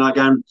Bill and I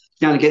going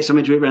down to get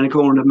something to eat around the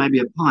corner and maybe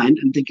a pint,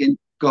 and thinking,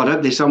 God, I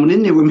hope there's someone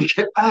in there when we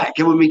get back.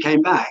 And when we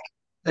came back,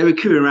 they were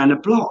queuing around the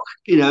block,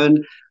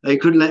 and they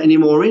couldn't let any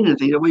more in. And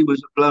think that we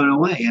was blown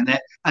away.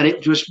 And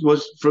it just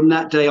was from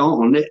that day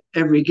on.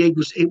 Every gig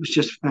was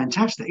just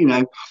fantastic,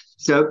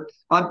 So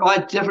I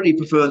definitely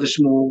prefer the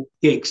small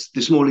gigs.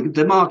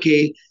 The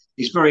Marquee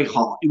is very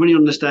hot. When you're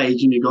on the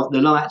stage and you've got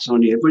the lights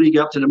on you, when you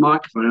go up to the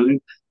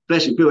microphone,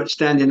 bless you, people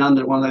standing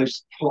under one of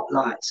those hot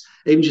lights,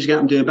 even just get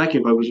them doing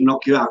backing vocals and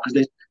knock you out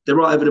because they're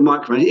right over the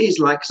microphone. It is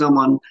like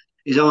someone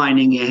is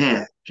ironing your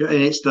hair, and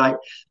it's like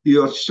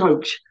you're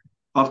soaked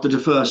after the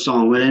first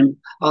song, and then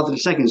after the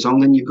second song,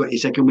 then you've got your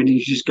second wind, and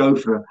you just go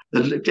for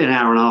an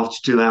hour and a half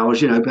to 2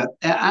 hours, but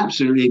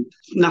absolutely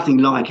nothing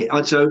like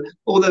it. So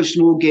all those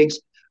small gigs,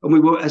 and we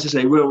were, as I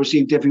say, well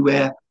received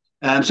everywhere.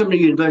 Some of the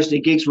university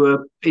gigs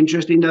were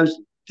interesting. Those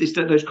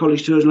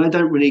college tours, and I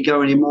don't really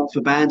go anymore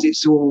for bands.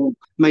 It's all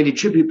mainly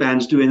tribute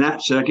bands doing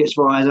that circuit, as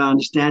far as I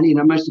understand.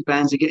 Most of the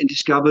bands are getting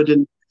discovered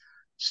and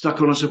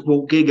stuck on a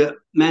support gig at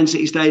Man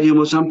City Stadium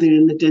or something,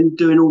 and then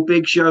doing all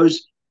big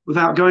shows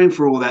without going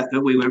for all that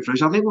we went through.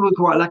 So I think we were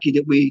quite lucky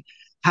that we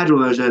had all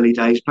those early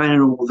days playing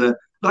in all the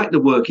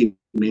working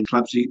men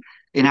clubs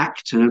in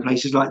Acton and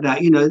places like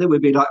that. There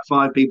would be like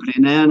 5 people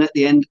in there, and at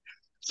the end,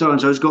 so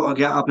and so's got to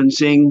get up and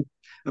sing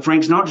a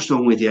Frank Sinatra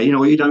song with you.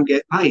 You don't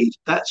get paid.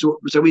 So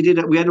we did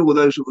it. We had all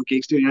those sort of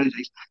gigs during the early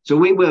days. So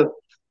we were,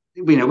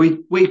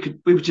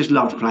 we just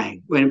loved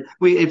playing.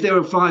 If there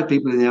were 5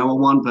 people in there or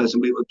one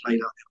person, we would play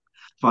like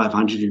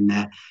 500 in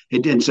there.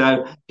 And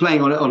so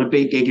playing on a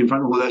big gig in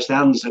front of all those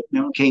thousands at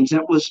Milton Keynes,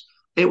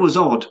 it was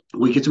odd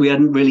because we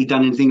hadn't really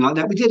done anything like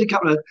that. We did a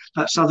couple of,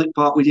 like Southwark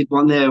Park, we did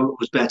one there. It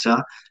was better.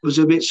 It was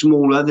a bit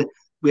smaller.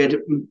 We had a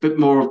bit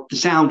more. The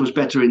sound was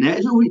better in there.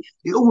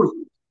 It all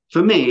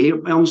for me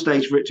on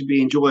stage, for it to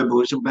be enjoyable,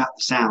 it's about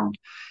the sound.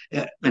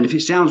 And if it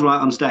sounds right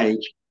on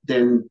stage,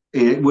 then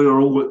we were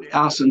all,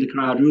 us and the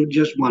crowd, we were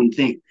just one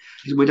thing.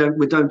 We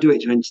don't do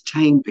it to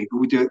entertain people.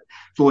 We do it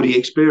for the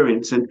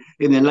experience. And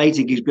in the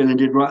later gigs, Bill and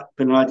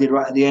I did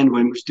right at the end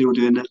when we were still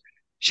doing the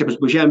Shepherd's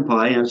Bush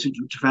Empire,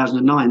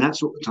 2009, that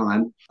sort of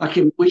time.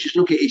 We just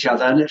look at each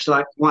other and it's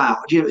like, wow,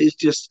 it's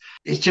just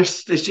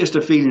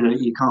a feeling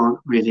that you can't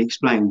really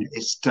explain.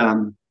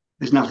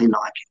 There's nothing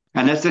like it.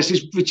 And that's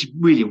just, which is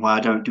really why I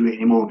don't do it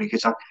anymore,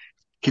 because I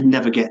can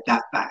never get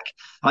that back.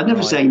 I'd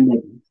never say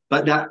never,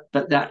 but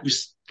that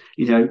was,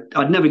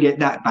 I'd never get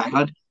that back.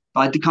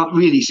 I can't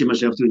really see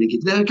myself doing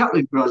it. There are a couple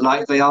of people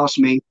if they ask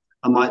me,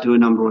 I might do a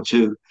number or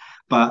two.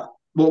 But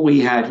what we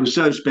had was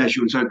so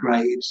special and so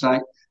great. It's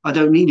like, I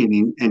don't need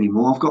it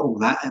anymore. I've got all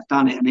that. I've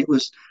done it, and it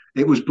was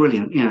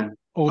brilliant.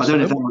 Awesome. I don't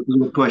know if that was a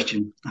good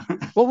question.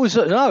 What was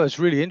it? No, it's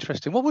really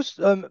interesting. What was?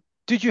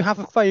 Did you have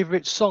a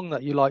favourite song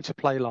that you like to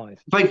play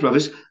live? Faith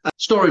Brothers,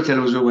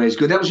 Storyteller was always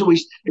good. That was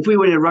always, if we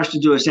were in a rush to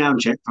do a sound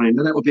check for him,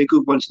 that would be a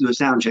good one to do a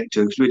sound check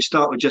to, because we'd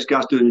start with just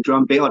Gus doing the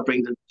drum beat. I'd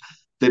bring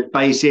the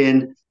bass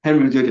in,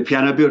 Henry would do the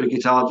piano, build the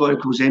guitar,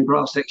 vocals in,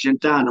 brass section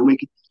down, and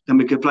then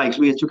we could play, because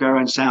we took our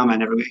own sound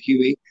man everywhere,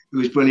 Huey, who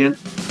was brilliant.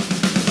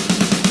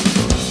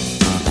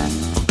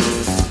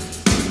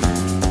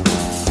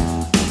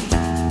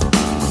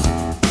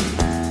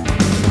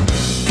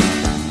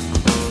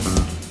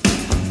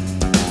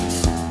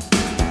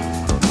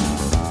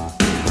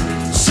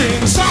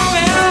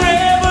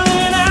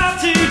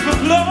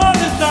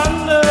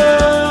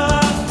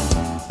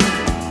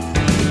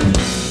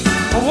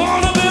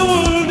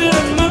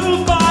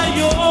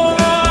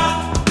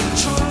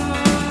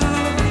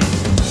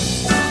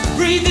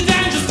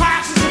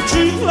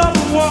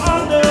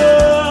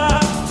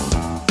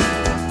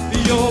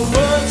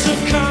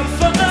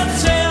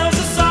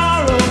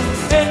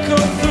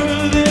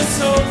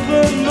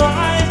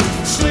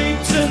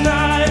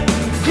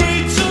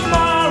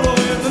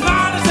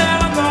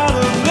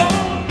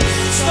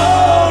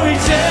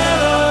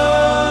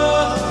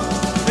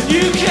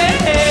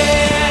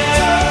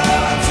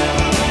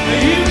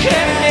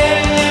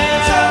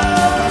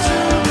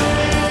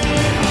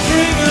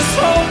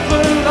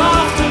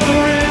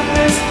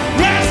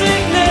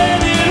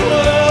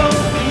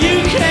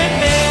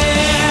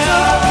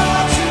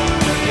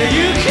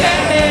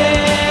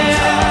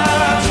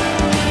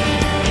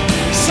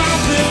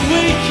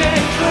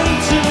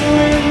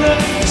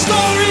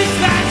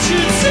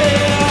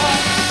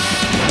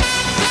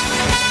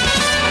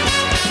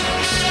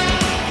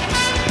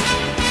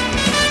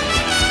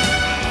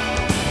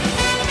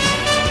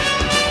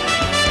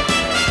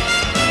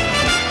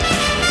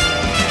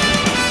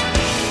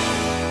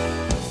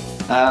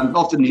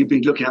 often you'd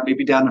be looking at me,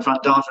 be down the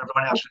front dance,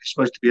 everyone else was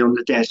supposed to be on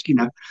the desk,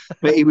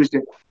 But he was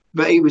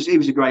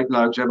a great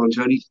bloke to have on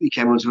tour. And he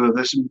came on tour with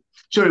us, and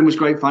touring was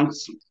great fun.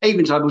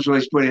 Eventide was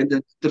always brilliant.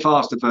 The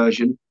faster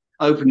version,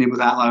 opening with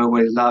that, I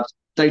always loved.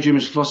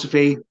 Daydreamer's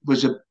Philosophy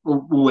was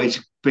always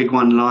a big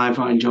one live.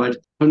 I enjoyed.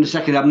 From the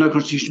second album, No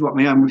Constitution What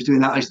My Own, was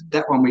doing that.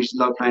 That one we used to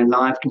love playing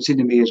live.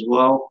 Consider Me as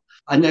well.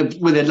 And then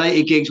with the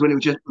later gigs, when it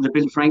was just the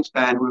Billy Franks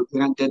band, we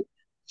did a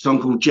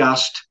song called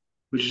Just,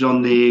 which is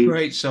on the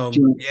great song.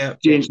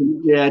 Genius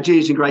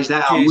and Grace.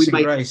 That album Genius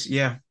and Grace,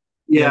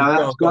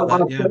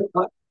 that's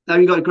no,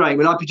 you got it great.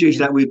 When I produced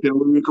that with Bill,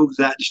 we recorded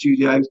that in the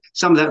studio.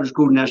 Some of that was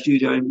recorded in our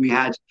studio, and we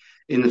had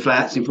in the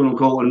flats in Fulham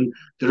Court, and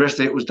the rest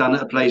of it was done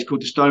at a place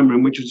called the Stone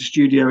Room, which was a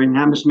studio in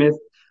Hammersmith.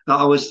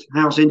 I was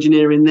house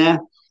engineering there,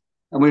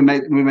 and we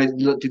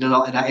did a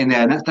lot of that in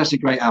there, and that's a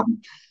great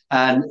album.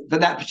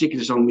 But that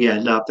particular song,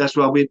 love. That's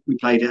why we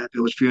played it at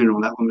Bill's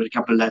funeral. That one with a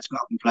couple of lads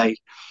got up and played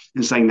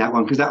and sang that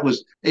one, because that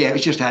was it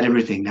just had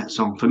everything, that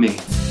song, for me.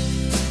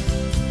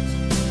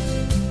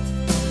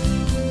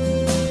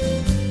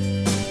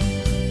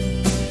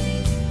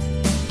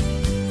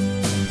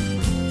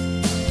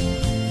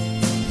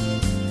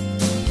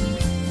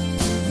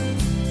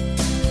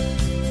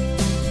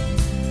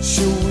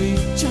 Shall we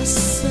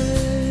just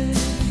say,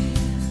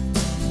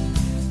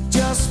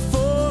 just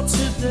for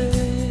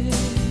today,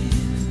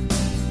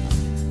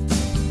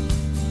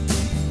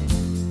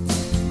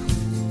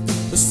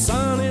 the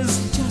sun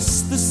is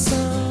just the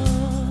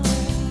sun?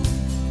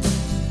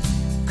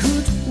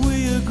 Could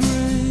we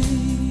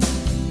agree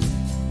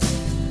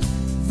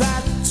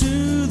that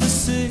to the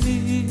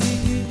sea,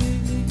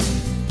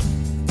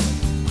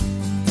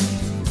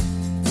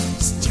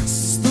 it's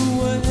just the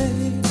way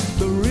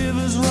the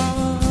rivers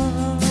run?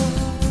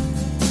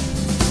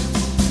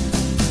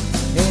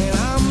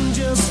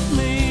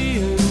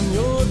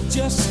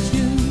 Just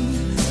you,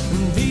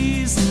 and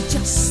these are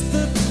just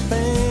the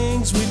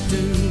things we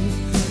do.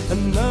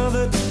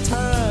 Another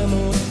time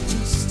or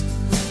just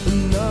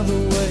another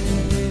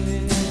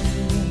way.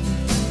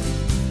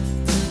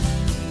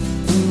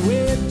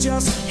 We're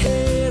just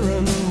here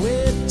and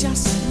we're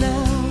just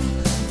now,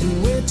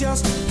 and we're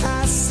just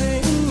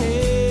passing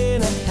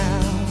in and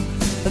out.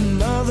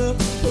 Another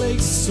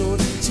place or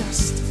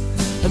just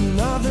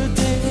another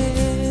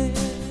day.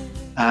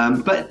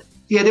 But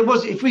yeah, there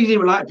was. If we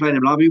didn't like playing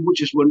them live, we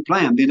just wouldn't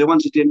play them. They're the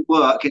ones that didn't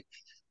work,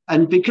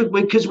 and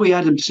because we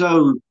had them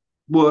so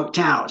worked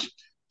out,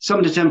 some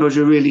of the tempos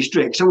are really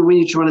strict. So when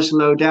you're trying to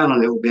slow down a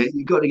little bit,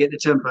 you've got to get the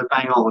tempo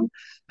bang on.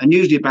 And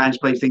usually bands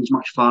play things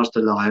much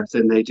faster live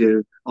than they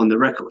do on the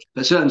record.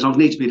 But certain songs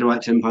need to be the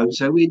right tempo.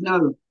 So we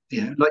know,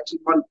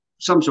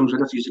 some songs we'd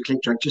have to use a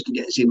click track just to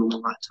get us in on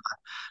the right time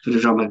for the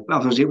drummer.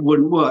 Otherwise, it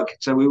wouldn't work.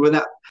 So we were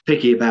that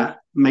picky about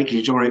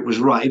making sure it was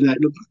right, even though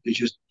it looked like it was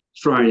just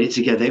throwing it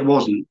together. It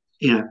wasn't.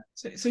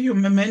 So your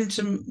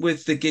momentum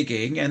with the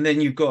gigging, and then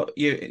you've got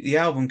the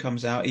album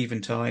comes out,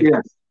 Eventide,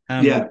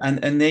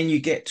 and then you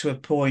get to a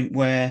point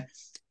where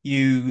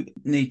you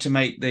need to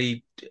make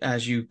the,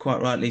 as you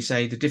quite rightly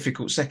say, the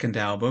difficult second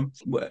album.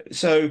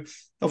 So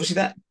obviously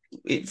that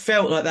it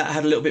felt like that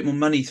had a little bit more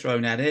money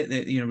thrown at it,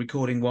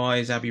 recording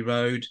wise, Abbey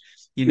Road,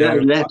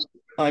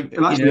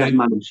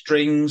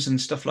 strings and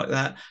stuff like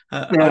that.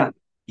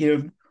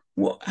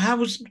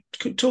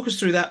 Talk us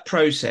through that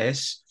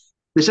process.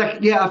 The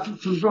second,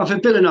 for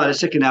Bill and I, the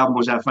second album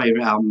was our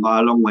favourite album by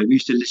a long way. We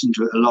used to listen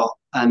to it a lot,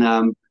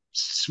 and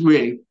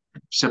really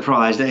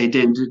surprised that it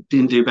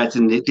didn't do better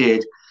than it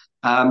did.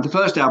 The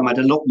first album had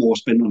a lot more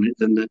spent on it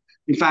than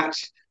in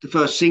fact, the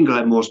first single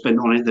had more spent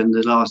on it than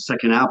the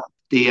second album.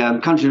 The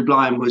Country of the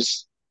Blind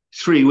was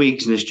 3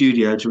 weeks in the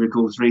studio to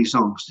record 3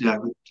 songs.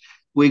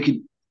 We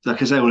could,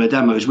 like I say, all the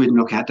demos, we'd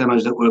knock out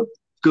demos that were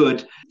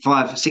good,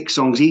 5 or 6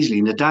 songs easily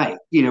in a day.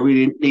 We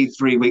didn't need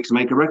 3 weeks to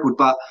make a record,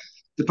 but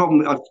the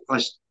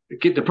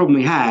problem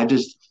we had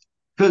is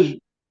because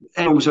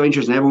everyone was so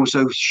interested, everyone was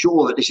so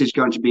sure that this is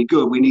going to be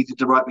good, we needed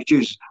the right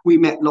producers. We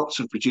met lots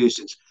of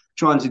producers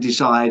trying to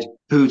decide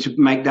who to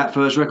make that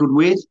first record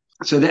with.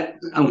 So that,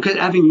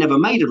 having never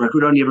made a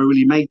record, only ever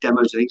really made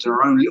demos of things on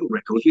our own little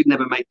records. We'd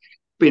never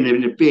been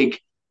in a big,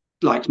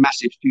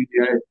 massive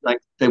studio like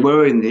they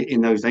were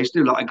in those days.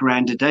 Still like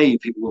 $1,000 a day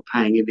people were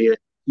paying in the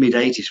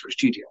mid-'80s for a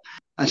studio.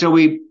 And so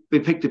we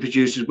picked the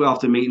producers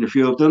after meeting a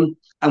few of them,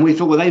 and we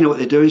thought, well, they know what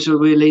they're doing, so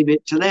we'll leave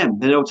it to them.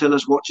 They'll tell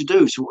us what to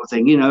do, sort of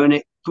thing, And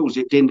of course,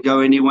 it didn't go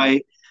anywhere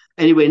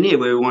near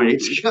where we wanted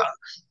it to go.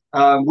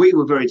 We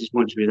were very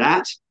disappointed with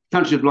that.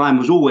 Country of the Blind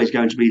was always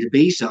going to be the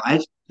B-side.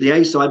 The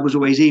A-side was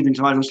always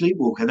Eventide or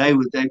Sleepwalker. They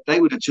were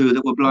the two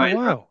that were blowing.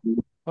 Oh,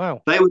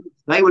 wow! They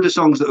were the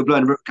songs that were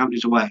blowing record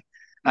companies away.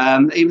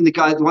 Even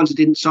the ones that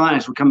didn't sign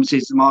us would come and see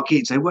the marquee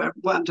and say, what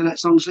happened to that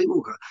song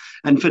Sleepwalker?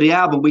 And for the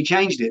album, we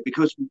changed it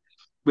because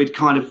we'd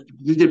kind of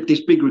did this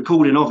big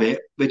recording of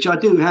it, which I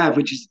do have,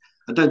 which is,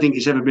 I don't think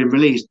it's ever been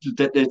released,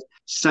 at the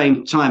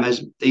same time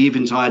as the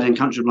Eventide and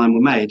Country of the Blind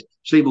were made.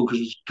 Sleepwalkers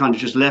was kind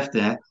of just left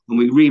there, and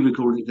we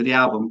re-recorded it for the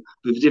album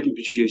with a different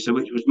producer,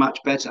 which was much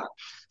better.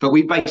 But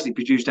we basically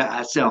produced that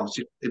ourselves,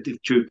 if the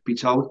truth be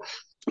told.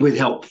 with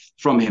help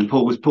from him.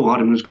 Paul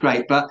Hardman was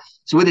great. But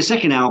so with the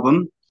second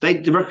album,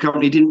 the record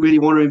company didn't really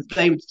want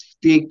to.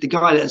 The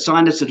guy that had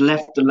signed us had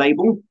left the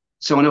label.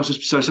 Someone else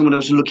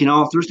was looking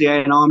after us. The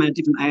A&R man,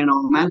 different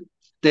A&R man.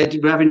 They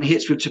were having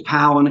hits with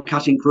Tapao and the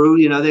Cutting Crew.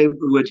 You know, they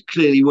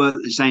clearly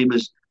weren't the same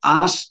as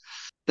us.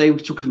 They were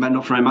talking about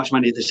not throwing much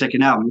money at the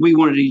second album. We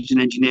wanted to use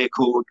an engineer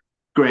called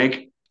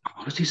Greg.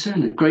 What was he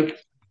saying? Greg.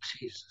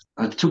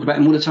 I talk about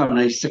him all the time, and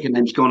his second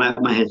name's gone out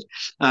of my head.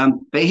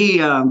 But he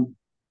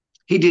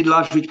did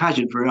Life's Rich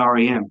Pageant for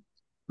REM,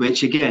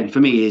 which again for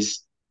me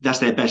that's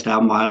their best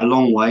album by a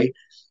long way.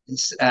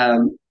 It's a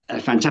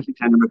fantastic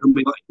kind of record.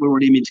 We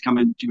wanted him in to come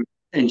and do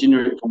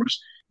engineer it for us.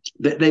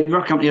 The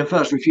rock company at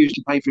first refused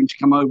to pay for him to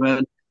come over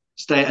and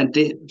stay and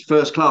did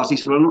first class. He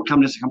said, "Well, I'm not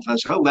coming to come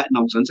first." Oh, that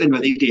nonsense.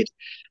 Anyway, they did,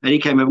 and he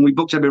came over and we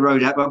booked Abbey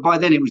Road out. But by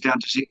then it was down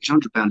to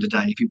 £600 a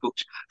day if you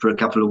booked for a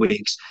couple of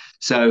weeks.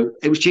 So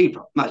it was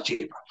cheaper, much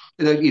cheaper.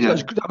 You know,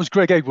 that was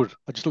Greg Edward.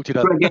 I just looked it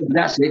up.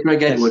 That's it,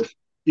 Greg Edward.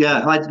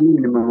 Yeah, I didn't know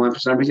him in my mind for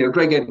some reason.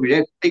 Greg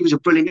Edward, he was a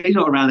brilliant. He's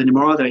not around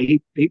anymore, are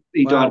they?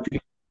 He died.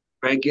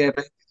 Greg, yeah,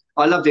 but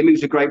I loved him. He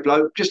was a great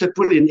bloke, just a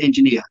brilliant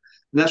engineer.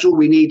 And that's all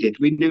we needed.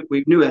 We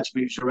knew how to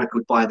produce a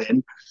record by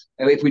then.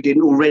 If we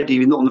didn't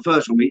already, not on the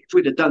first one, if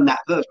we'd have done that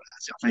first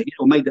one,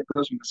 or made that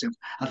first one myself,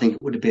 I think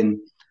it would have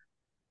been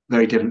a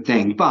very different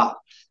thing. But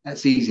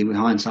that's easy with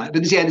hindsight.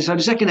 But yeah, so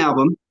the second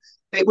album,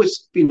 it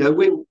was, we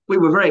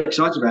were very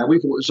excited about it. We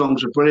thought the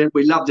songs were brilliant.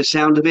 We loved the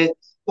sound of it.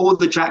 All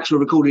the tracks were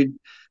recorded.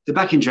 The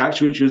backing tracks,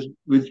 which was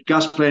with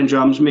Gus playing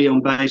drums, me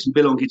on bass, and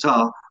Bill on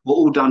guitar, were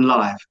all done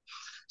live.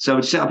 So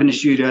we'd set up in the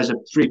studio as a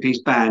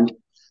 3-piece band.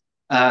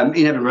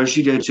 In Abbey Road,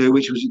 Studio 2,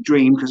 which was a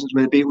dream because it's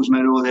where the Beatles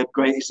made all their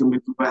greatest, and we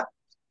were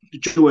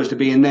joyous to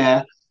be in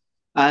there.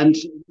 And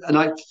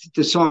like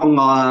the song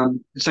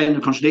 "The Saint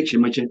of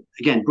Contradiction," which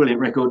again, brilliant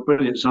record,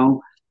 brilliant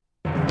song.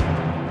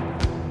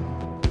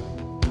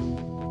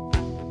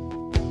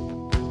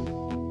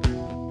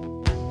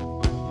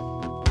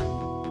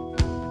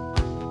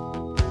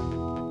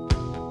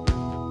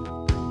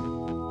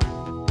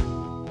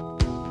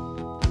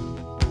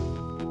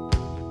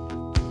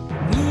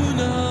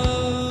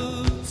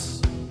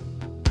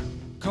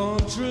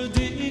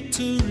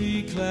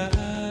 Contradictory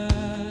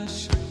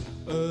clash,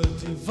 a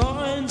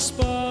divine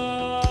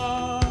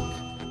spark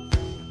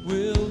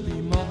will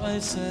be my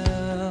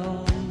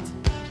sound,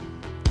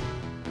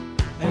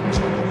 and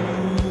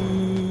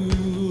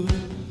you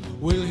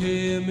will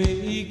hear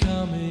me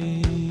coming.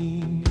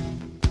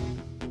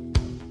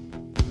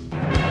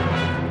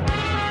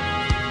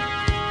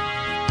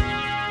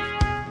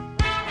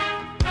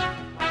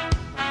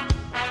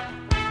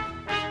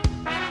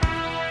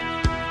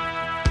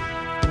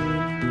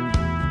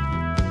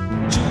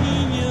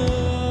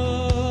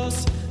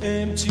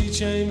 Empty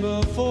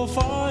chamber for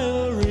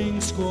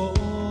firing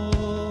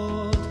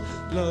squad,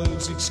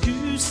 loads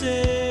excuses,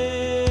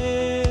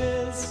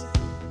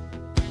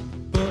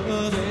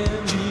 but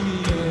then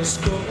genius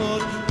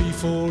God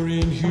before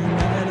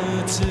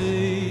inhumanity,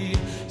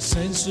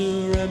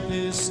 censor and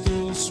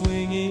pistol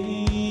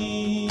swinging,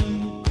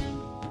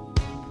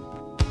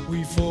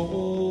 we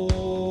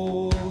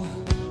fall,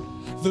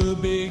 the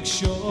big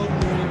shot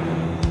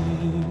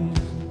ringing.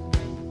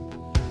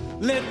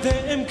 Let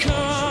them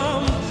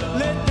come,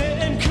 let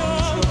them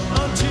come,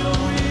 until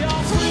we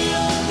are free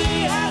of the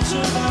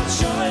atom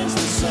outshines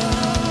the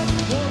sun.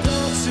 Or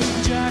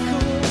dancing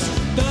jackals,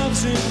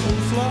 doves in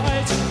full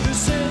flight, the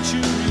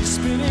century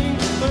spinning,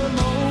 a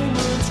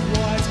moment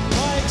right.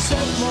 I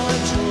accept my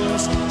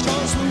choice,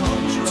 chance the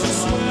moon to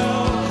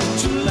swell,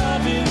 to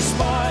love in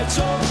spite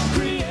of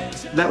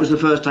creation. That was the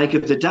first take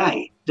of the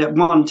day. That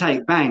one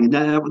take, bang,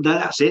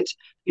 that's it.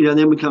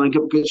 Then we come and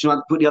put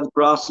the other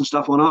brass and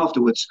stuff on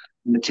afterwards,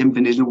 and the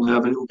timpanis and all the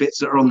other little bits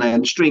that are on there,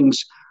 and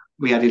strings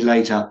we added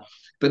later.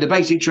 But the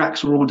basic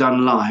tracks were all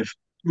done live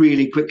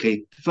really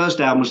quickly. The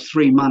first album was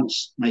 3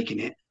 months making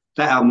it.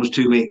 That album was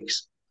 2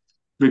 weeks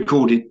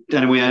recorded.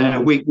 Then we had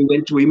a week.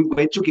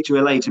 We took it to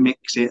LA to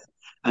mix it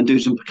and do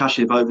some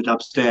percussive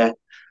overdubs there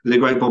with the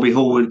great Bobby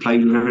Hall, who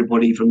played with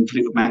everybody from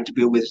Fleetwood Mac to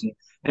Bill Withers and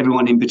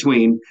everyone in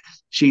between.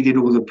 She did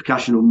all the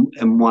percussion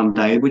in one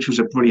day, which was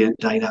a brilliant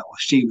day. That was.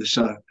 She was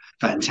so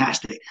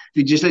fantastic.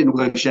 You just listen to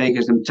all those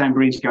shakers and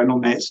tambourines going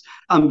on there. It's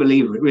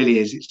unbelievable. It really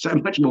is. It's so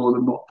much more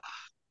than what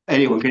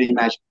anyone can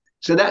imagine.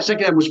 So that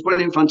second album was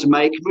brilliant fun to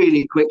make,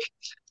 really quick,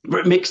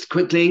 mixed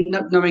quickly,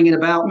 knowing it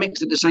about,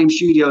 mixed at the same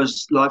studio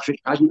as Live Rich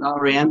Pageant,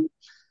 REM.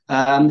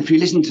 If you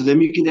listen to them,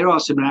 there are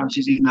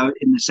similarities in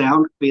the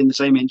sound, being the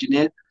same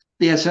engineer.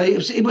 Yeah, so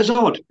it was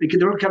odd because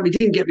the rock company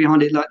didn't get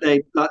behind it like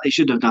they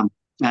should have done.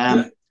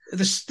 The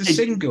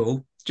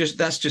single,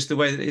 that's just the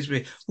way that it is.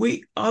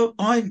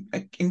 I'm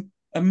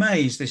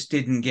amazed this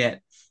didn't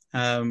get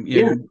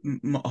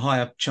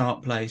higher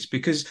chart place,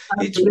 because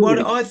it's what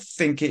I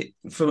think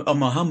on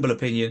my humble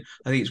opinion,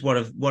 I think it's one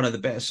of the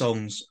better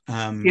songs.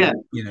 Yeah,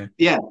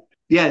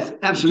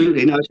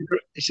 absolutely. No,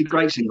 it's a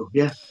great single.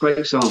 Yeah,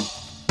 great song.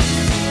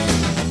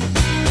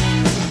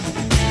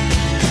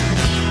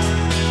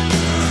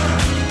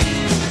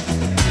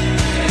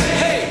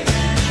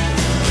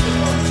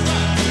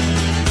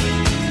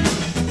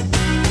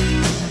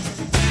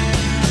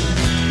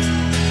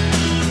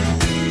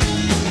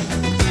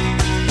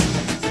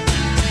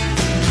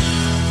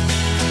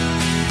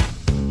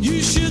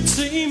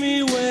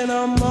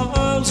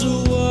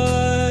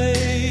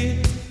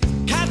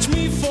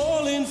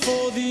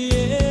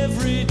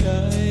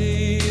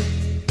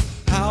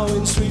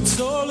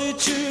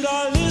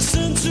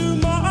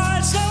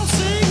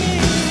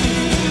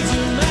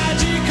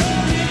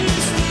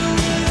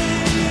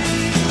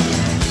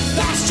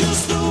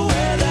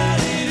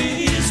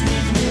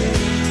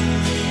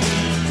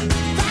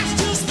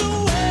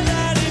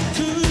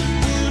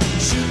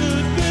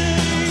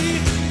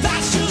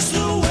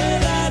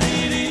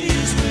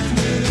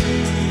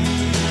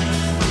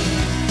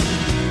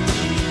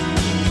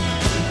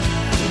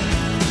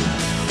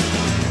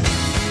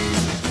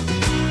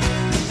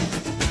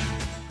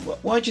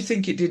 Why do you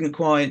think it didn't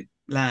quite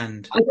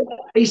land?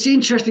 It's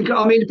interesting.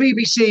 I mean, the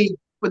BBC,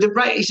 but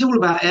it's all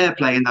about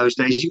airplay in those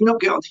days. You cannot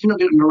get on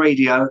the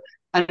radio,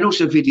 and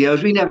also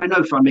videos. We never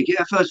know fun making.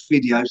 Our first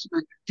videos,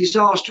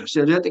 disastrous.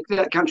 So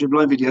that Country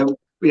Blind video,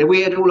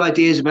 we had all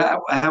ideas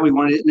about how we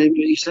wanted it, and then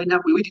you say no,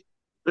 we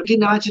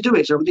didn't know how to do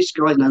it. So this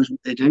guy knows what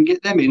they're doing.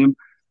 Get them in, and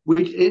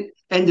it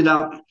ended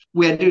up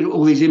we had to do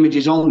all these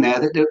images on there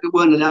that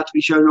weren't allowed to be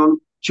shown on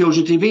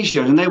children's TV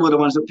shows, and they were the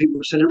ones that people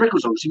were selling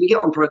records on. So you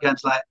get on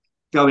programs like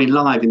Going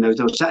Live in those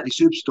Saturday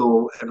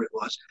Superstore, whatever it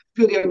was. If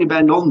you're the only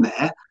band on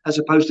there, as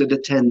opposed to the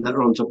 10 that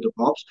are on top of the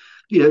pops,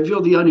 if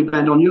you're the only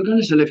band on, you're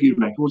going to sell a few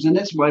records, and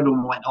that's why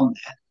everyone went on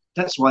there.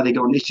 That's why they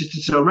go on. It's just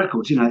to sell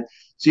records, So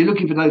you're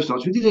looking for those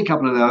slots. We did a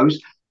couple of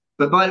those,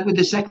 but with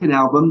the second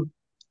album,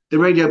 the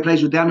radio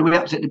plays were down, and we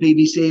upset the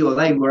BBC, or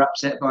they were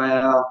upset by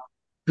our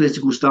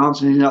political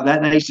stance and anything like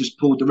that. They just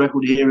pulled the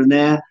record here and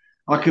there.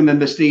 I can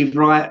remember Steve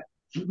Wright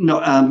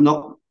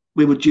not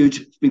we were due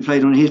to be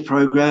played on his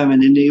program,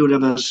 and then he would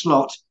have a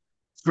slot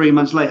 3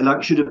 months later,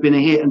 like should have been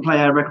a hit, and play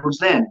our records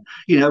then,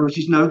 which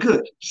is no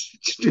good.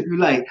 It's too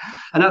late.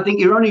 And I think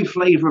you're only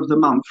flavour of the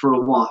month for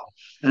a while.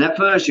 And that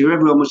first year,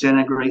 everyone was saying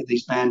how great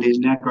this band is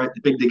and how great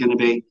the big they're going to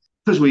be.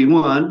 Because we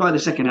weren't. By the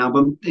second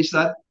album, it's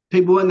like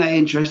people weren't that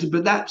interested.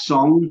 But that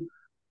song,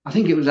 I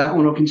think it was that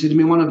one, I consider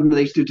me one of them.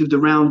 They used to do the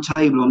round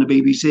table on the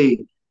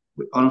BBC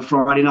on a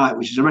Friday night,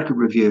 which is a record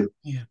review.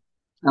 Yeah.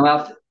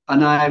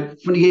 And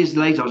 20 years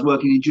later, I was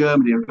working in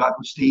Germany. A guy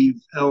called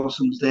Steve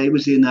Elson was there. He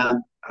was in a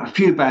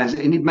few bands,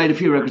 and he'd made a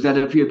few records, had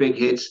a few big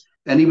hits.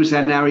 And he was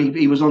saying how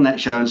he was on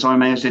that show, and Simon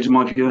Mayer said to him,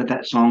 "If you heard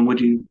that song,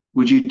 would you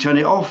turn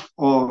it off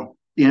or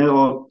turn it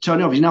off?" He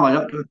said, "No, I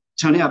don't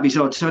turn it up." He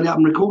said, "I'll turn it up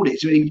and record it."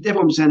 So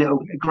everyone was saying,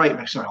 "Oh, great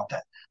record." Sorry,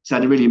 that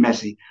sounded really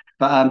messy,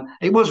 but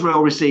it was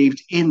well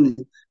received in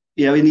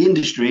the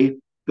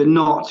industry, but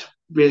not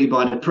really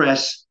by the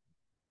press,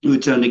 who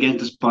had turned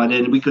against us by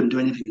then. We couldn't do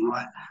anything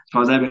right as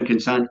far as they were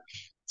concerned.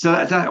 So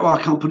I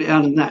can't put it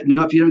out on that.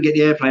 If you don't get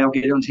the airplay, I'll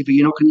get it on TV.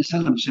 You're not going to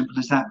sell them. Simple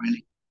as that,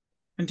 really.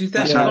 And did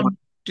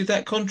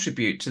that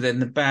contribute to then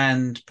the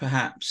band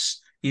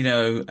perhaps,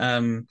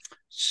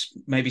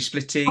 maybe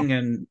splitting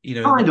and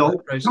kind of,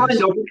 because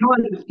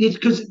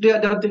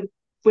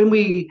when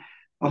we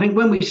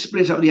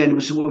split up at the end, it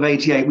was sort of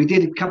 88. We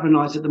did a couple of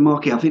nights at the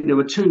Marquee. I think there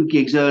were 2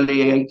 gigs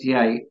early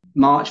 88,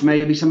 March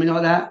maybe, something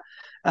like that.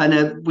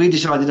 And we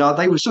decided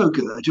they were so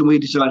good, and we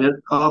decided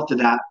after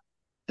that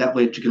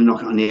we're going to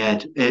knock it on the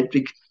head. They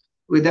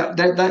were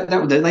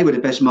the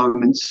best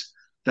moments,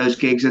 those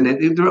gigs, and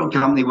the record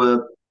company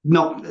were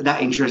not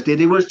that interested.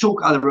 There was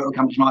talk other record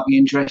companies might be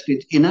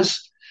interested in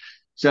us.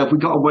 So if we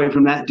got away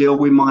from that deal,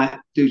 we might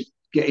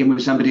get in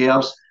with somebody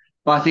else.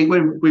 But I think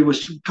we were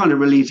kind of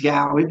relieved to get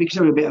out of it because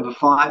it was a bit of a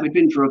fight. We'd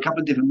been through a couple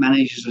of different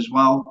managers as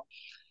well,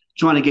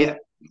 trying to get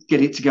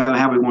it to go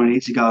how we wanted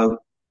it to go.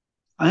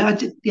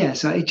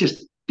 So it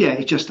just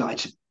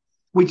started.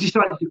 We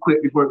decided to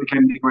quit before it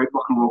became the great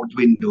rock and roll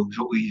dwindle, is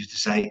what we used to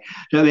say.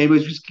 You know what I mean? It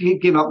was just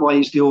give up while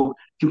you still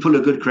can pull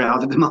a good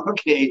crowd at the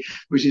Marquee,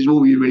 which is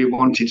all you really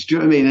wanted. Do you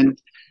know what I mean? And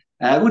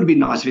it would have been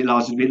nice if it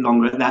lasted a bit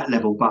longer at that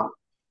level, but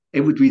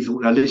we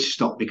thought, let's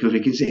stop because we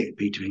can see it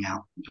petering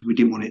out. We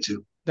didn't want it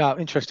to. No,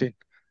 interesting.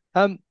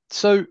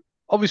 So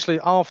obviously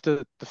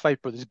after the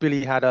Faith Brothers,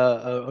 Billy had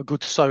a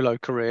good solo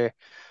career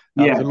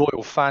with a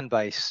loyal fan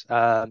base.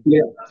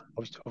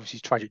 Obviously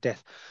tragic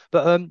death,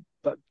 but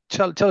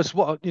tell us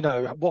what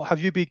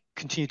have you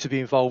continued to be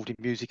involved in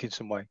music in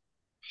some way?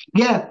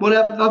 Yeah,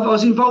 well, I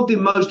was involved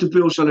in most of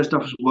Bill's solo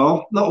stuff as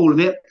well, not all of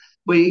it.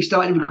 We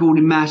started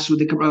recording mass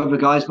with a couple of other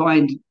guys, but I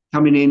ended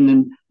coming in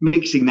and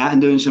mixing that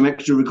and doing some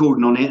extra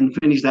recording on it and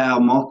finished that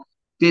album off.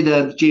 Did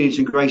a Genius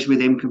and Grace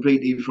with him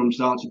completely from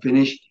start to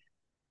finish.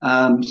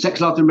 Sex,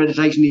 Laughter and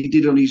Meditation he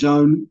did on his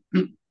own.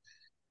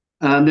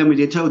 Then we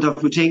did Total Death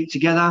Boutique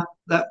together.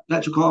 That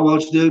took quite a while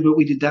to do, but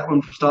we did that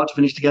one from start to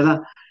finish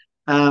together.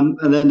 And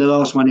then the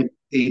last one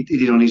he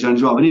did on his own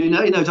as well. And in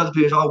those other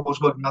periods, I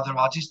was working with other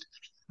artists.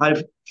 I had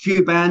a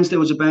few bands. There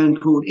was a band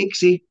called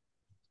Ixie,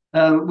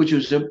 which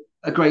was a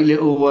great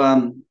little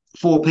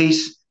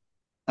 4-piece.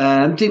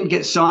 Didn't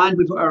get signed.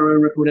 We put our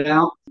own record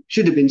out.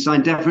 Should have been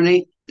signed,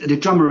 definitely. The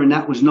drummer in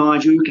that was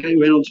Nigel, who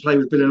went on to play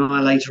with Bill and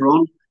I later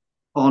on.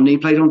 He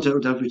played on Total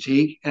Death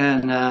Boutique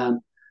and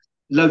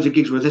loads of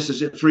gigs with us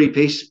as a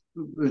 3-piece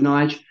with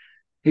Nigel.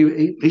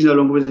 He's no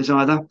longer with us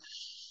either.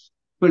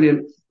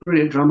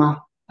 Brilliant drummer.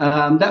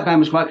 That band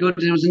was quite good.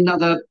 There was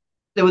another.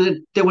 There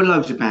were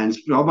loads of bands.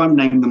 I won't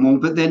name them all.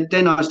 But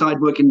then I started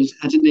working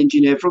as an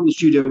engineer from the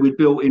studio we'd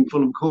built in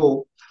Fulham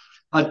Court.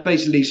 I'd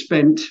basically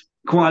spent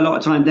quite a lot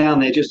of time down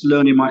there just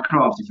learning my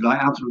craft, if you like,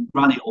 how to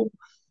run it all.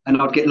 And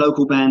I'd get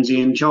local bands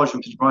in, charge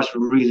them for the price for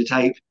a reel of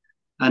tape,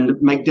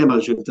 and make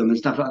demos with them and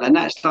stuff like that. And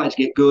that started to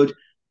get good.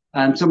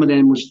 And some of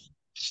them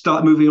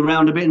start moving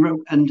around a bit,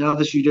 and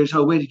other studios,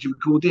 where did you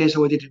record this?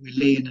 I did it with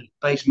Lee in the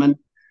basement.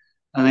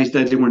 And they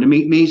didn't want to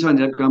meet me, so I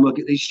ended up going to work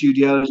at these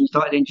studios and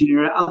started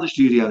engineering at other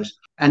studios.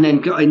 And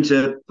then I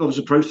was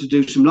approached to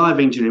do some live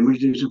engineering. We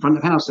do some front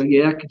of house, so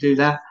I could do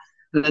that.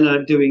 And then I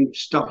was doing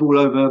stuff all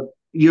over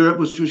Europe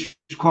was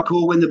quite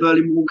cool. When the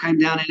Berlin Wall came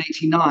down in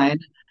 '89,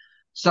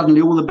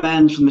 suddenly all the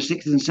bands from the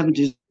 60s and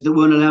 70s that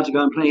weren't allowed to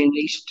go and play in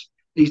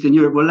Eastern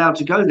Europe were allowed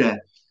to go there.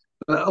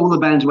 But all the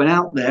bands went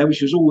out there,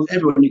 which was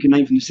everyone you can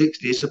name from the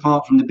 60s,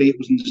 apart from the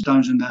Beatles and the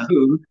Stones and the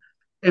Who.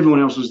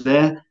 Everyone else was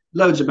there.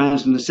 Loads of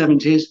bands from the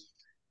 70s.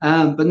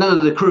 But none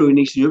of the crew in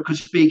Eastern Europe could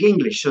speak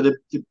English. So the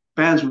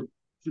bands were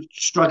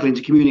struggling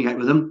to communicate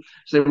with them.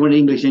 So they were an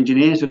English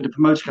engineer. So the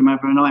promoter came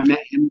over and I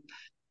met him.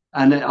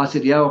 And I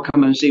said, yeah, I'll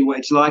come and see what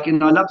it's like.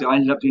 And I loved it. I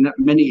ended up doing that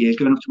for many years,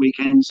 going off to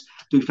weekends,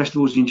 do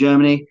festivals in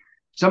Germany.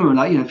 Some of them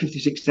like,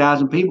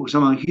 56,000 people.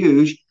 Some are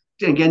huge.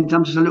 Again,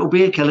 some just little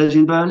beer killers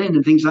in Berlin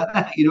and things like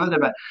that.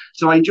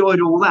 So I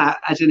enjoyed all that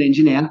as an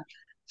engineer.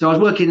 So I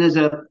was working as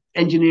an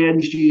engineer in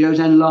the studios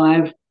and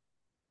live,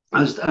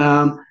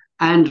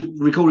 and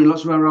recording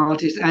lots of other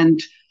artists. And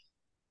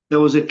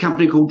there was a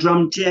company called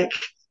Drum Tech,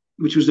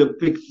 which was the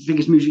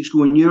biggest music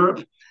school in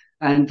Europe,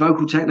 and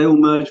Vocal Tech. They all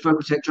merged,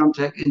 Vocal Tech, Drum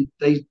Tech, and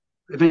they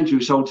eventually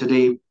were sold to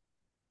the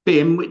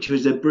BIM, which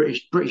was the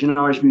British and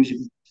Irish music,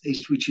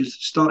 which was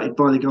started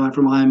by the guy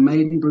from Iron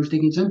Maiden, Bruce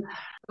Dickinson.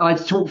 I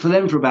taught for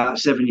them for about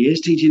 7 years,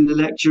 teaching and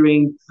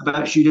lecturing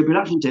about studio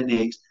production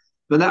techniques.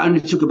 But that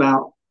only took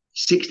about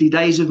 60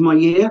 days of my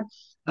year.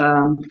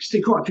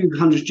 Still quite a few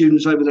hundred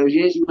students over those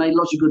years. Made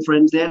lots of good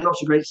friends there,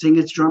 lots of great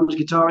singers, drummers,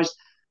 guitarists.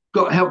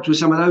 Got helped with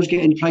some of those,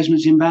 getting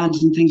placements in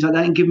bands and things like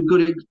that, and give them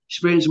good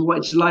experience of what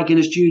it's like in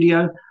a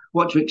studio,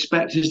 what to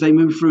expect as they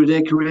move through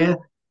their career.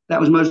 That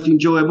was most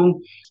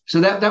enjoyable.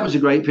 So that was a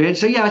great period.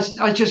 So yeah,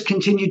 I just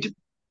continued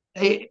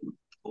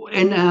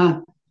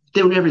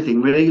doing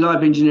everything really: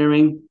 live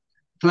engineering,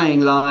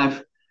 playing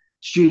live,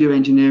 studio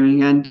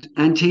engineering,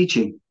 and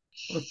teaching.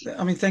 Well,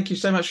 I mean, thank you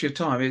so much for your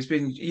time. It's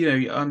been,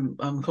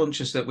 I'm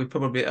conscious that we're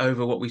probably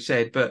over what we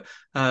said, but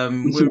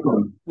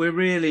we're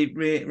really,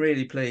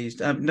 really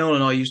pleased. Noel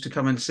and I used to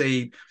come and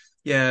see,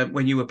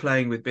 when you were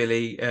playing with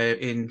Billy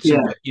in,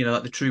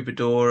 like the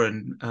Troubadour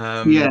and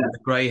the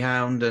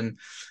Greyhound and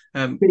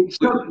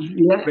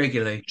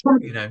regularly.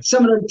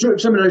 Some of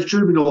those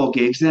Troubadour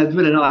gigs,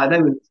 Bill and I,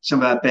 they were some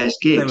of our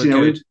best gigs. They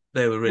were good.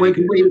 They were really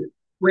good.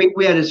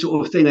 We had a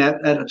sort of thing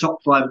at the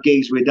top 5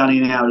 gigs we'd done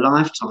in our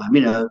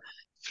lifetime.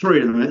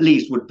 3 of them at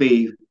least would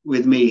be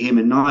with me, him,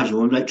 and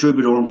Nigel, and like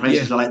Troubadour and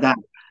places like that.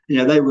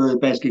 They were the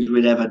best gigs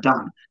we'd ever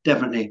done,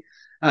 definitely.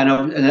 And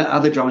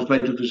other drummers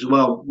played with us as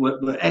well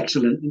were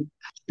excellent.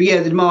 But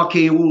yeah, the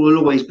Marquee will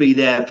always be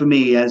there for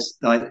me as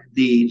like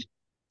the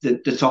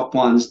top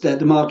ones.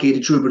 The Marquee, the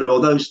Troubadour,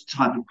 those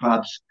type of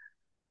clubs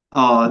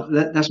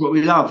that's what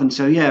we love. And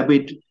so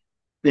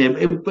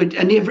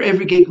and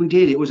every gig we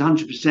did, it was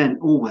 100%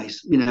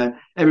 always.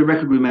 Every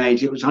record we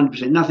made, it was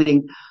 100%,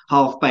 nothing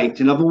half baked.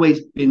 And I've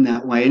always been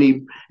that way.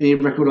 Any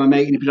record I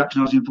make, any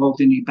production I was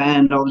involved in, any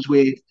band I was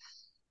with,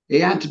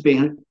 it had to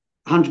be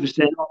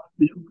 100%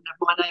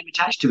 my name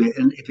attached to it.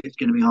 And if it's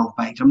going to be half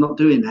baked, I'm not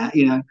doing that.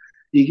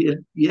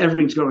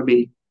 Everything's got to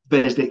be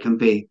the best it can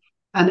be,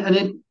 and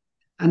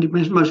the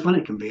most fun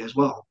it can be as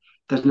well.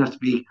 Doesn't have to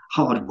be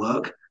hard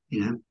work.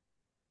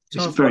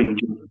 It's very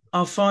enjoyable.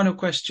 Our final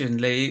question,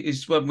 Lee,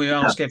 is one we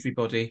ask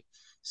everybody.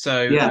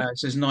 So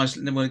it's nice,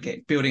 and then we'll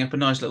get building up a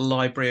nice little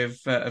library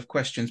of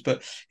questions.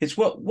 But it's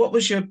what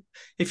was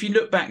if you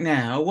look back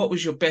now, what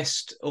was your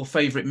best or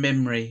favourite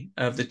memory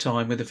of the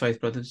time with the Faith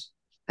Brothers?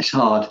 It's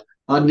hard.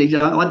 I'd need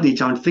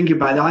time to think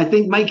about it. I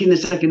think making the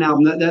second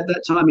album,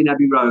 that time in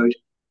Abbey Road,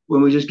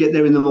 when we just get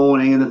there in the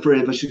morning and the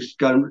 3 of us just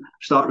go and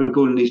start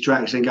recording these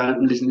tracks and go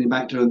and listening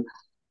back to them,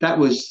 that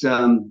was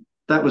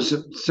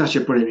such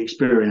a brilliant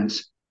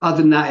experience.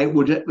 Other than that, it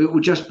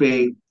would just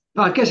be,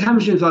 I guess,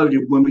 Hammersmith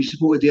Odeon, when we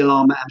supported the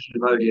Alarm at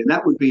Hammersmith Odeon.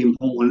 That would be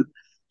important.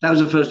 That was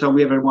the first time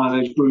we ever had one of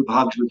those group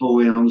hugs before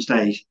we went on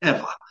stage,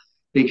 ever.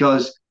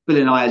 Because Bill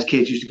and I, as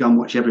kids, used to go and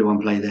watch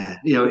everyone play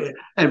there.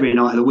 Every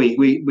night of the week.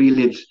 We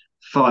lived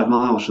 5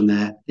 miles from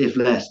there, if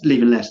less,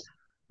 even less.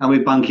 And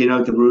we'd bunk in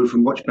over the roof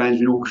and watch bands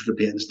in orchestra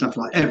pit and stuff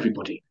like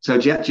everybody. So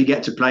to actually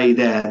get to play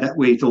there, that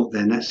we thought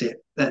then, that's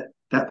it. That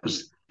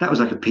was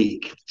like a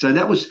peak. So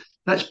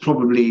that's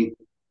probably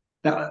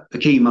a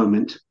key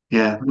moment,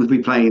 would be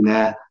playing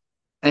there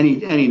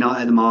any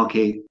night at the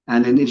Marquee,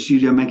 and in the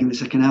studio making the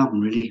second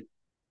album. Really,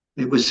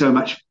 it was so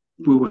much.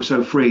 We were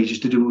so free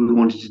just to do what we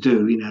wanted to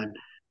do,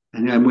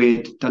 and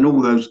we'd done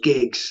all those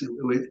gigs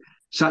with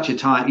such a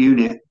tight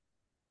unit.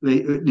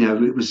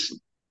 It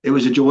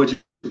was a joy to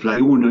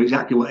play. We all knew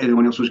exactly what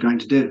everyone else was going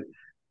to do.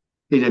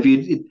 With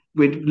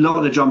a lot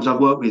of the drums I've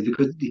worked with,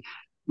 because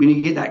when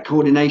you get that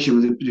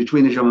coordination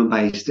between the drum and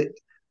bass,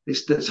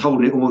 that's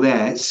holding it all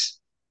there.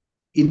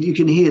 You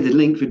can hear the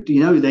link for,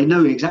 they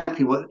know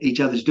exactly what each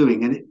other's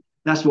doing, and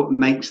that's what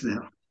makes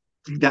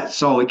that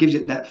soul. It gives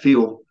it that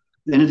feel.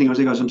 Anything else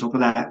that goes on top of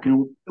that,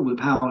 all the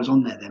power is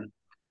on there. Then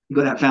you've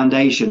got that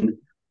foundation,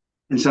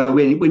 and so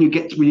when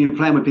you're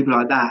playing with people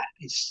like that,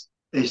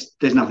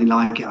 there's nothing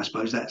like it. I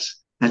suppose that's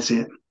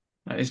it.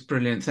 That is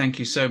brilliant. Thank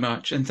you so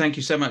much, and thank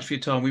you so much for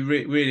your time. We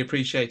really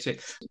appreciate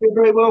it. You're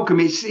very welcome.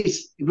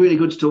 It's really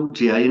good to talk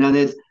to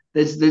you.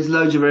 There's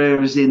loads of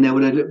areas in there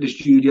with the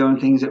studio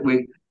and things that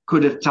we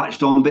could have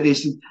touched on, but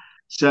there's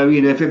So,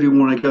 if everyone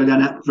want to go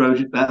down that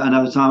road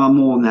another time, I'm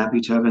more than happy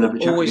to have another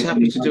chat. Always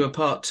happy to do a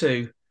part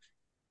 2.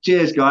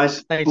 Cheers,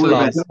 guys. Thanks a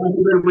lot. Have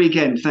a good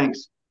weekend.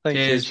 Thanks. Thank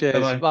you.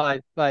 Cheers. Bye.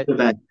 Bye.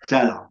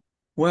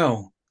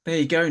 Well, there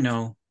you go,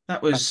 Noel.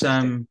 That was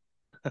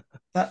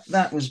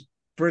that was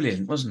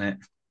brilliant, wasn't it?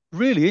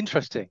 Really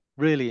interesting.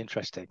 Really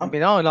interesting. I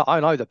mean, I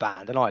know the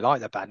band, and I like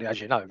the band, as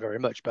you know, very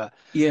much. But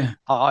yeah,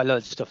 I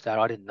learned stuff there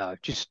I didn't know.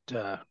 Just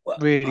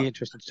really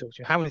interesting to talk to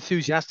you. How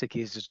enthusiastic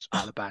he is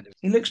about the band.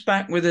 He looks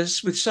back with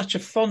us with such a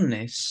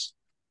fondness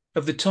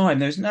of the time.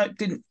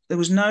 There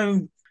was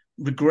no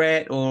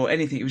regret or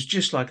anything. It was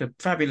just like a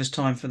fabulous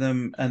time for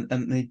them,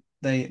 and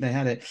they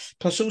had it.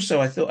 Plus, also,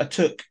 I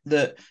took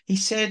that he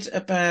said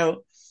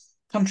about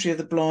Country of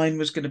the Blind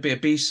was going to be a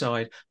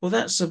B-side. Well,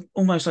 that's an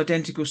almost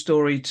identical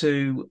story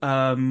to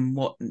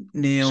what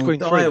Neil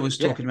Dyer was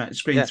talking about,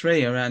 Screen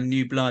 3, around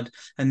New Blood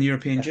and the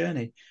European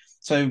Journey.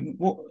 So,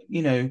 what,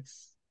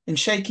 and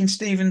Shaking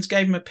Stevens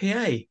gave him a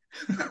PA.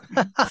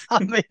 I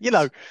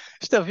mean,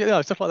 stuff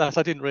like that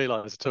I didn't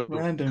realise at all.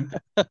 Random.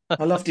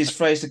 I loved his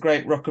phrase, the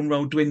great rock and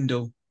roll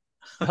dwindle.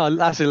 Oh,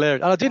 that's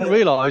hilarious. And I didn't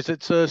realise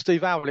that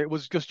Steve Howlett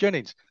was Gus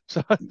Jennings.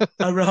 So...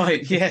 Oh,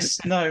 right.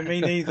 Yes. No,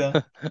 me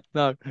neither.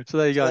 No. So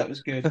there you go. That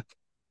was good.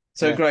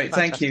 So great.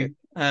 Fantastic.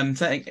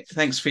 Thank you.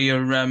 Thanks for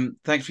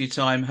your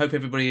time. Hope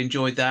everybody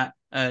enjoyed that.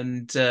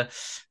 And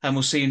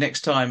we'll see you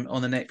next time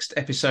on the next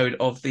episode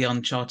of the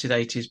Uncharted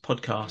 80s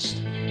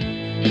podcast.